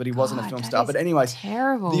films, but he wasn't a film star. But anyways,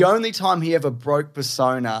 terrible. The only time he ever broke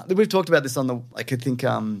persona, we've talked about this on the,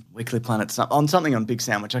 Weekly Planet, on something on Big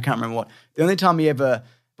Sandwich, I can't remember what. The only time he ever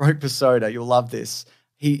broke persona, you'll love this,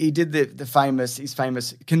 he did his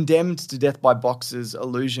famous condemned to death by boxers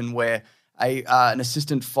illusion where an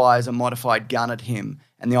assistant fires a modified gun at him,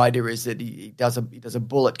 and the idea is that he does a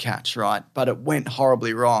bullet catch, right? But it went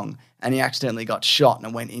horribly wrong, and he accidentally got shot and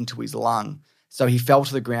it went into his lung. So he fell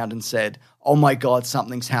to the ground and said, "Oh my God,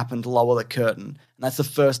 something's happened, lower the curtain." And that's the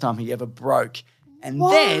first time he ever broke. And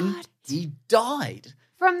then he died.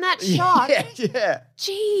 From that shot? Yeah.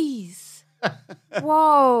 Jeez.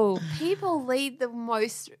 Whoa. People lead the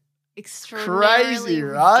most extraordinarily Crazy,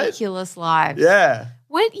 right? ridiculous lives. Yeah.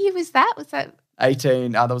 What year was that? Was that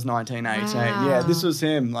 18, that was 1918. Wow. Yeah, this was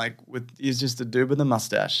him, he's just a dude with a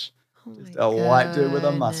mustache. Just a white dude with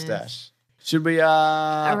a mustache. Should we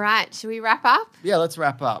All right, should we wrap up? Yeah, let's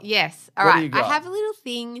wrap up. Yes. All What do right. you got? I have a little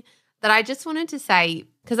thing that I just wanted to say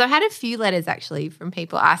because I've had a few letters actually from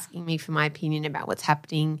people asking me for my opinion about what's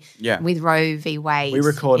happening with Roe v. Wade. We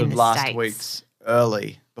recorded in the last States. week's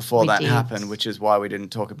early before We that did. happened, which is why we didn't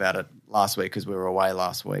talk about it last week because we were away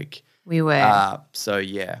last week. We were. So,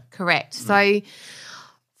 yeah. Correct. So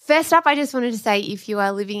first up, I just wanted to say if you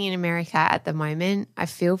are living in America at the moment, I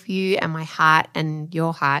feel for you, and my heart and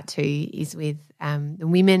your heart too is with the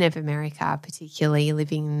women of America, particularly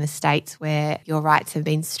living in the states where your rights have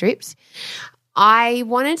been stripped. I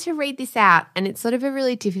wanted to read this out, and it's sort of a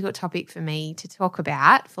really difficult topic for me to talk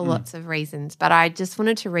about for lots of reasons, but I just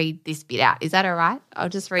wanted to read this bit out. Is that all right? I'll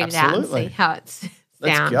just read it out and see how it sounds.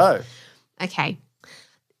 Let's go. Okay.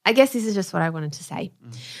 I guess this is just what I wanted to say.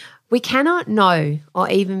 We cannot know or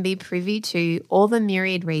even be privy to all the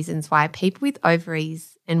myriad reasons why people with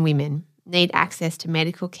ovaries and women need access to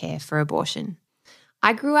medical care for abortion.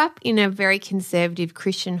 I grew up in a very conservative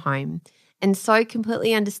Christian home, and so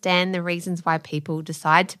completely understand the reasons why people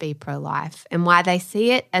decide to be pro-life and why they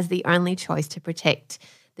see it as the only choice to protect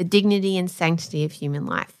the dignity and sanctity of human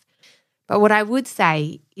life. But what I would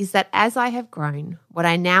say is that as I have grown, what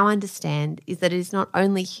I now understand is that it is not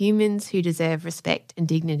only humans who deserve respect and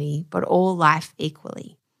dignity, but all life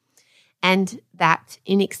equally. And that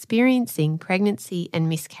in experiencing pregnancy and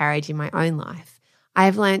miscarriage in my own life, I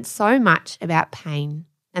have learned so much about pain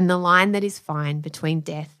and the line that is fine between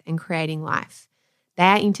death and creating life. They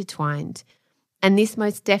are intertwined, and this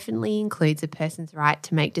most definitely includes a person's right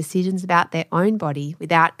to make decisions about their own body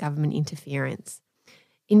without government interference.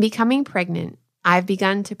 In becoming pregnant, I have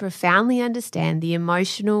begun to profoundly understand the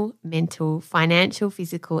emotional, mental, financial,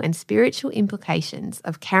 physical, and spiritual implications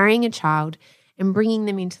of carrying a child and bringing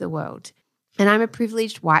them into the world. And I'm a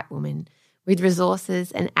privileged white woman with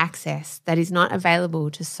resources and access that is not available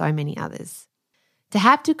to so many others. To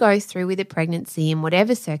have to go through with a pregnancy in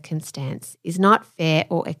whatever circumstance is not fair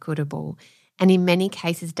or equitable, and in many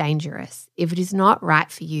cases dangerous if it is not right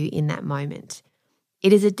for you in that moment.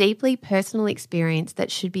 It is a deeply personal experience that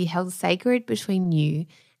should be held sacred between you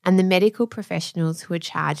and the medical professionals who are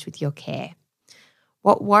charged with your care.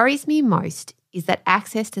 What worries me most is that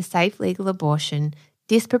access to safe legal abortion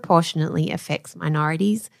disproportionately affects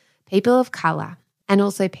minorities, people of colour, and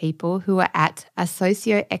also people who are at a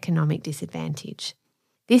socio-economic disadvantage.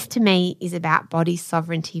 This to me is about body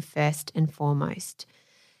sovereignty first and foremost.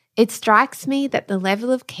 It strikes me that the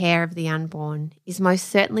level of care of the unborn is most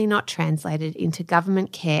certainly not translated into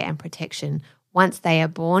government care and protection once they are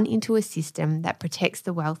born into a system that protects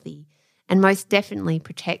the wealthy and most definitely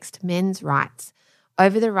protects men's rights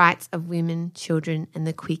over the rights of women, children, and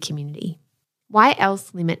the queer community. Why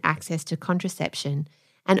else limit access to contraception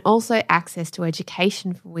and also access to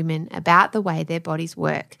education for women about the way their bodies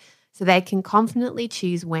work so they can confidently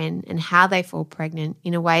choose when and how they fall pregnant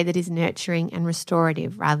in a way that is nurturing and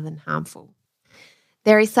restorative rather than harmful?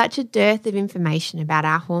 There is such a dearth of information about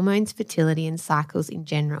our hormones, fertility and cycles in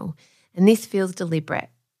general, and this feels deliberate.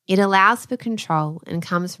 It allows for control and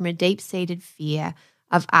comes from a deep-seated fear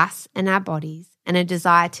of us and our bodies and a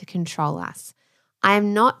desire to control us. I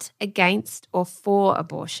am not against or for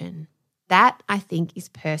abortion. That, I think, is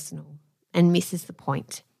personal and misses the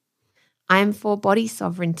point. I am for body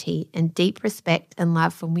sovereignty and deep respect and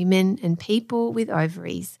love for women and people with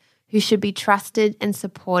ovaries who should be trusted and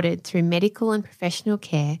supported through medical and professional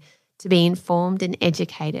care to be informed and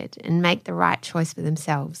educated and make the right choice for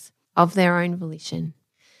themselves of their own volition.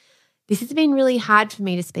 This has been really hard for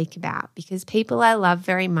me to speak about because people I love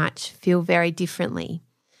very much feel very differently.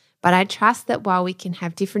 But I trust that while we can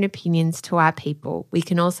have different opinions to our people, we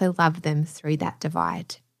can also love them through that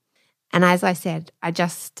divide. And as I said, I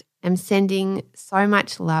just am sending so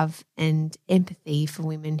much love and empathy for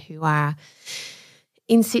women who are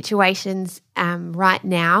in situations right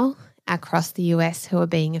now across the US who are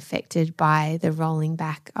being affected by the rolling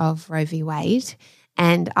back of Roe v. Wade.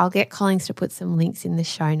 And I'll get Collings to put some links in the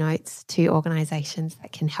show notes to organisations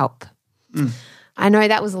that can help. I know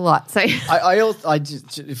that was a lot. So I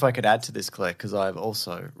just, if I could add to this, Claire, because I've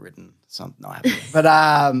also written some. No, I haven't.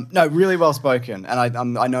 But no, really well spoken, and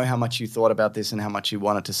I know how much you thought about this and how much you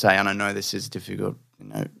wanted to say, and I know this is difficult,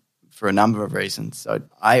 for a number of reasons. So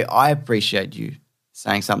I appreciate you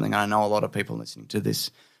saying something, and I know a lot of people listening to this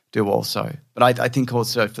do also. But I think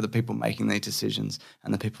also for the people making these decisions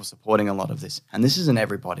and the people supporting a lot of this, and this isn't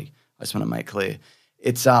everybody. I just want to make clear,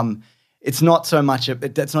 it's not so much.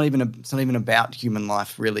 It's not even about human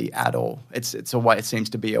life really at all. It's a way. It seems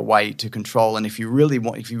to be a way to control. And if you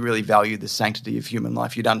really value the sanctity of human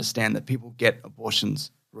life, you'd understand that people get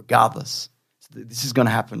abortions regardless. So this is going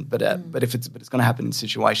to happen. But it's going to happen in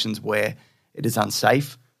situations where it is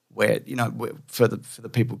unsafe, where for the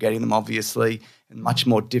people getting them, obviously, in much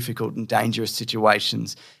more difficult and dangerous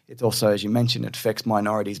situations. It also, as you mentioned, it affects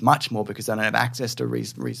minorities much more because they don't have access to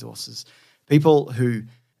resources.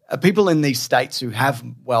 People in these states who have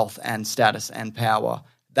wealth and status and power,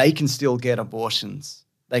 they can still get abortions.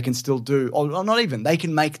 They can still they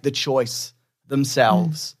can make the choice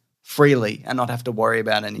themselves freely and not have to worry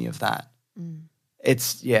about any of that.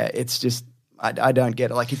 It's just, I don't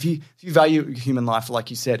get it. Like if you value human life, like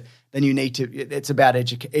you said, then you need to, it's about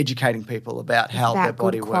educating people about how their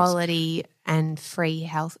body works. Quality and free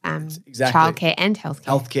health, exactly. Childcare and healthcare.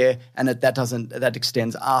 Healthcare, and that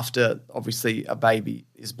extends after obviously a baby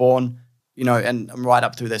is born, and right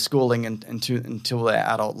up through their schooling and until their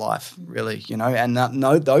adult life, really, and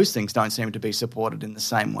those things don't seem to be supported in the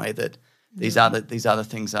same way that these other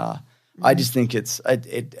things are. I just think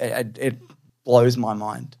it blows my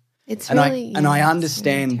mind. It's and really, I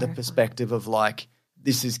understand really the perspective of like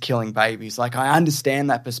this is killing babies. Like, I understand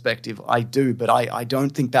that perspective. I do, but I don't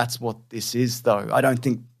think that's what this is, though. I don't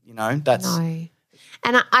think, that's... No.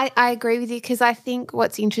 And I agree with you, because I think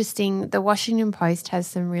what's interesting, the Washington Post has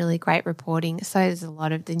some really great reporting. So there's a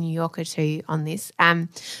lot of the New Yorker too on this. But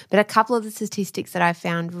a couple of the statistics that I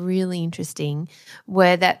found really interesting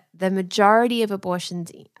were that the majority of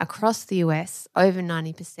abortions across the US, over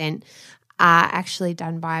 90%, are actually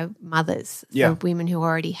done by mothers, so women who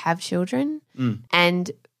already have children. And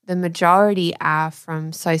the majority are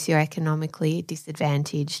from socioeconomically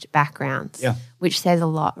disadvantaged backgrounds, which says a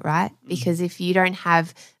lot, right? Because if you don't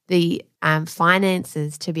have the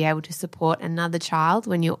finances to be able to support another child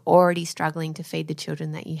when you're already struggling to feed the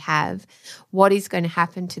children that you have, what is going to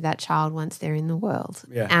happen to that child once they're in the world?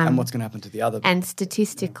 Yeah, and what's going to happen to the other? And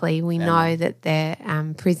statistically, we know that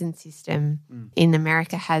the prison system in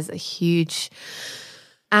America has a huge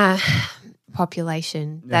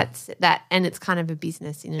population. And it's kind of a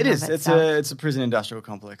business in and of itself. It's a prison industrial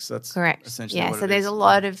complex. That's correct. Essentially, yeah. what So it there's is. a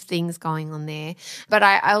lot of things going on there. But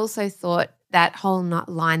I also thought that whole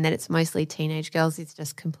line that it's mostly teenage girls is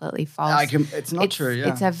just completely false. It's not true. Yeah,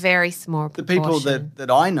 it's a very small the proportion. people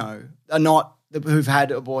that I know are not who've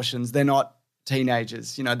had abortions. They're not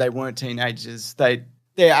teenagers. They weren't teenagers. They're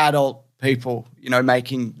adult people.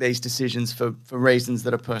 Making these decisions for reasons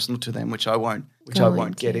that are personal to them, which I won't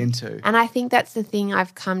get into. And I think that's the thing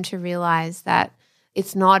I've come to realize, that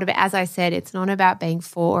it's not about, as I said, it's not about being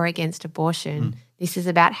for or against abortion. This is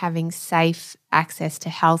about having safe access to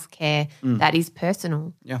health care that is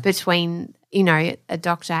personal between, a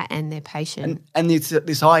doctor and their patient. And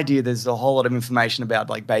this idea, there's a whole lot of information about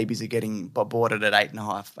like babies are getting aborted at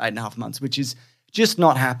 8.5 months, which is just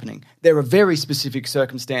not happening. There are very specific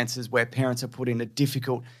circumstances where parents are put in a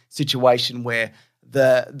difficult situation where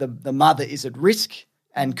the mother is at risk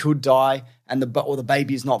and could die, or the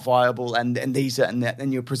baby is not viable, and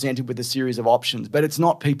you're presented with a series of options. But it's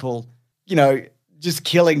not people, just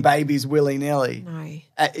killing babies willy-nilly.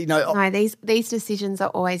 No. No, these decisions are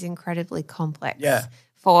always incredibly complex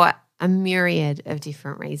for a myriad of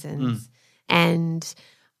different reasons. And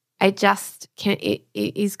it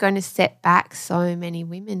is going to set back so many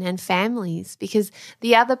women and families, because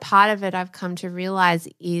the other part of it I've come to realize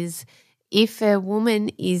is if a woman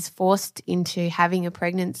is forced into having a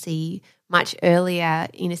pregnancy much earlier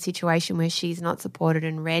in a situation where she's not supported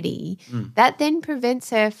and ready, that then prevents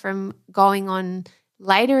her from going on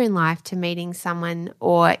later in life to meeting someone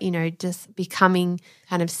or, just becoming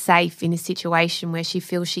kind of safe in a situation where she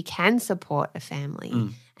feels she can support a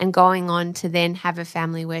family and going on to then have a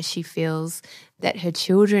family where she feels that her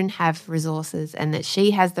children have resources and that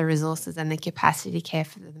she has the resources and the capacity to care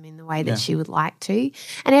for them in the way that she would like to.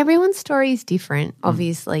 And everyone's story is different,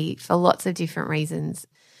 obviously, for lots of different reasons.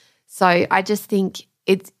 So I just think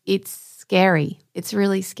it's scary. It's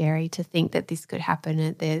really scary to think that this could happen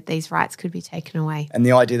and these rights could be taken away. And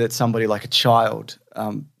the idea that somebody like a child,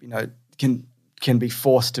 can be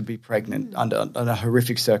forced to be pregnant under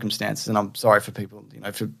horrific circumstances. And I'm sorry for people,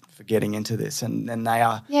 for getting into this. And they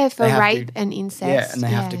are for rape and incest. Yeah, and they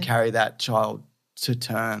have to carry that child to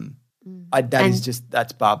term.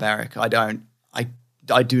 That's barbaric. I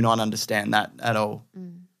do not understand that at all.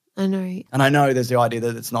 I know. And I know there's the idea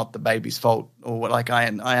that it's not the baby's fault or what. Like I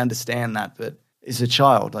understand that, but it's a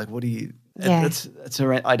child. Like, what do you? Yeah.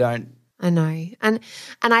 I don't. I know, and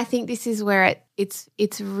I think this is where it's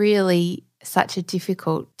really such a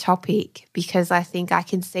difficult topic, because I think I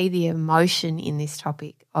can see the emotion in this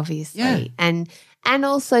topic, obviously, and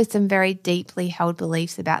also some very deeply held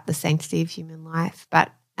beliefs about the sanctity of human life.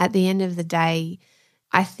 But at the end of the day,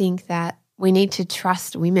 I think that we need to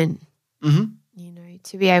trust women.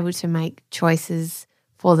 To be able to make choices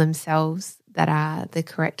for themselves that are the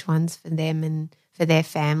correct ones for them and for their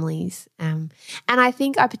families. And I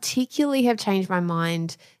think I particularly have changed my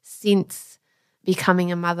mind since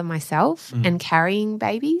becoming a mother myself and carrying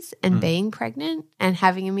babies and being pregnant and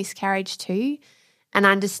having a miscarriage too, and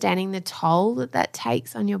understanding the toll that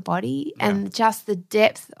takes on your body and just the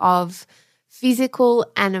depth of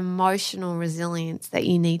physical and emotional resilience that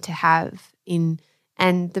you need to have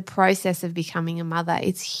and the process of becoming a mother.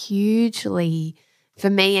 It's hugely, for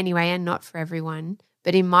me anyway, and not for everyone,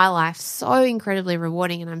 but in my life, so incredibly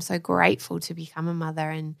rewarding, and I'm so grateful to become a mother,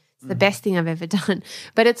 and it's the best thing I've ever done.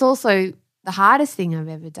 But it's also the hardest thing I've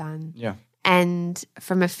ever done. Yeah. And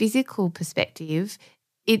from a physical perspective,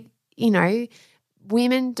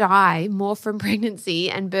 women die more from pregnancy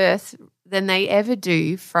and birth than they ever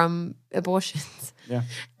do from abortions. Yeah.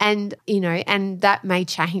 And, and that may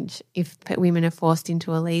change if women are forced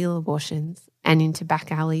into illegal abortions and into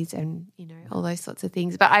back alleys and, all those sorts of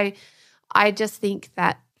things. But I just think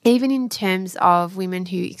that even in terms of women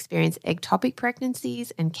who experience ectopic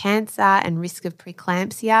pregnancies and cancer and risk of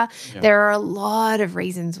preeclampsia, there are a lot of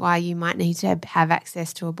reasons why you might need to have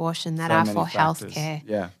access to abortion that So are many for factors.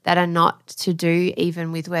 healthcare, that are not to do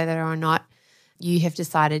even with whether or not you have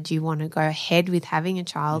decided you want to go ahead with having a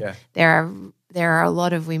child. Yeah. There are a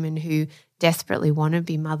lot of women who desperately want to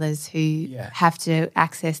be mothers who have to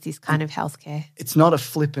access this kind of healthcare. It's not a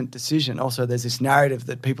flippant decision. Also, there's this narrative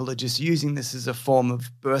that people are just using this as a form of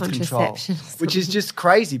birth control, Contraception. which is just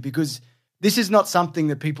crazy because this is not something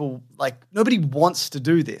that people like. Nobody wants to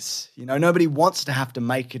do this. You know, nobody wants to have to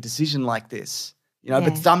make a decision like this. You know,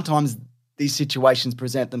 but sometimes these situations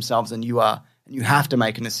present themselves, and you have to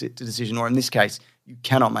make a decision, or in this case, you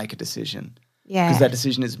cannot make a decision. Yeah. Because that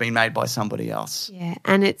decision has been made by somebody else. Yeah,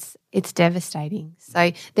 and it's devastating.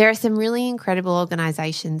 So there are some really incredible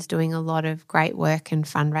organisations doing a lot of great work and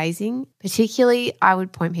fundraising. Particularly, I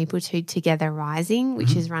would point people to Together Rising,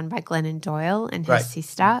 which is run by Glennon Doyle and her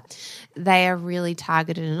sister. They are really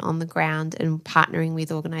targeted and on the ground and partnering with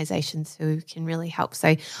organisations who can really help.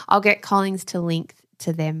 So I'll get Collings to link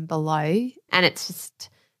to them below, and it's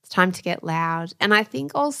time to get loud. And I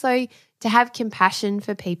think also to have compassion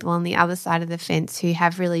for people on the other side of the fence who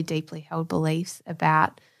have really deeply held beliefs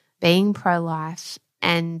about being pro-life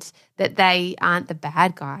and that they aren't the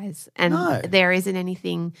bad guys. And there isn't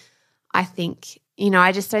anything, I think,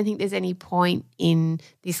 I just don't think there's any point in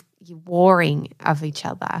this warring of each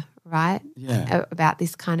other, right? Yeah. About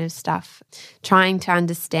this kind of stuff. Trying to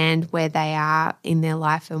understand where they are in their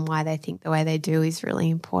life and why they think the way they do is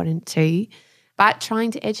really important too. But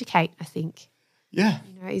trying to educate, I think. Yeah.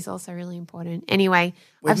 Is also really important. Anyway,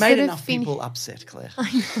 We've I've made sort of enough people upset, Claire.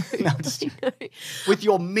 I know. No, just with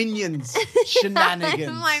your minions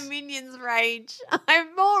shenanigans. My minions rage.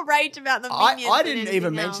 I'm more rage about the minions. I didn't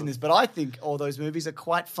even mention this, but I think all those movies are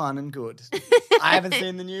quite fun and good. I haven't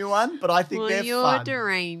seen the new one, but I think they're you're fun.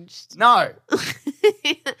 deranged. No.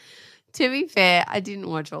 To be fair, I didn't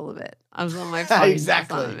watch all of it. I was on my phone.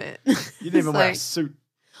 Exactly. For some of it. You didn't even wear a suit.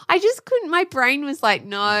 I just couldn't. My brain was like,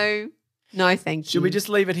 no, thank you. Should we just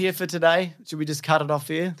leave it here for today? Should we just cut it off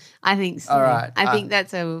here? I think so. All right. I think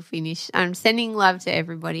that's how we'll finish. I'm sending love to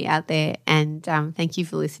everybody out there, and thank you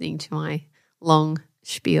for listening to my long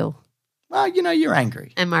spiel Well, you're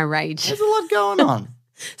angry. and my rage. There's a lot going on.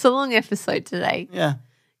 It's a long episode today. Yeah.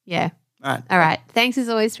 Yeah. All right. Thanks as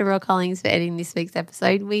always to Rob Collings for editing this week's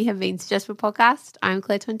episode. We have been Suggest for Podcast. I'm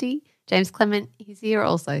Claire Tonti. James Clement is here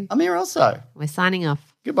also. I'm here also. We're signing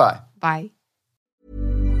off. Goodbye. Bye.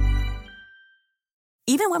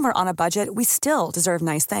 Even when we're on a budget, we still deserve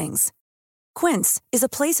nice things. Quince is a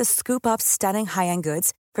place to scoop up stunning high-end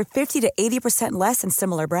goods for 50 to 80% less than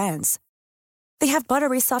similar brands. They have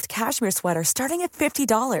buttery soft cashmere sweaters starting at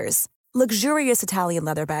 $50, luxurious Italian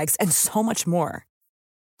leather bags, and so much more.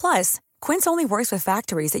 Plus, Quince only works with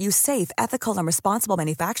factories that use safe, ethical, and responsible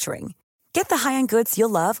manufacturing. Get the high-end goods you'll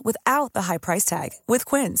love without the high price tag with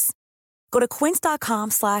Quince. Go to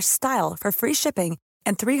quince.com/style for free shipping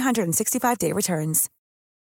and 365-day returns.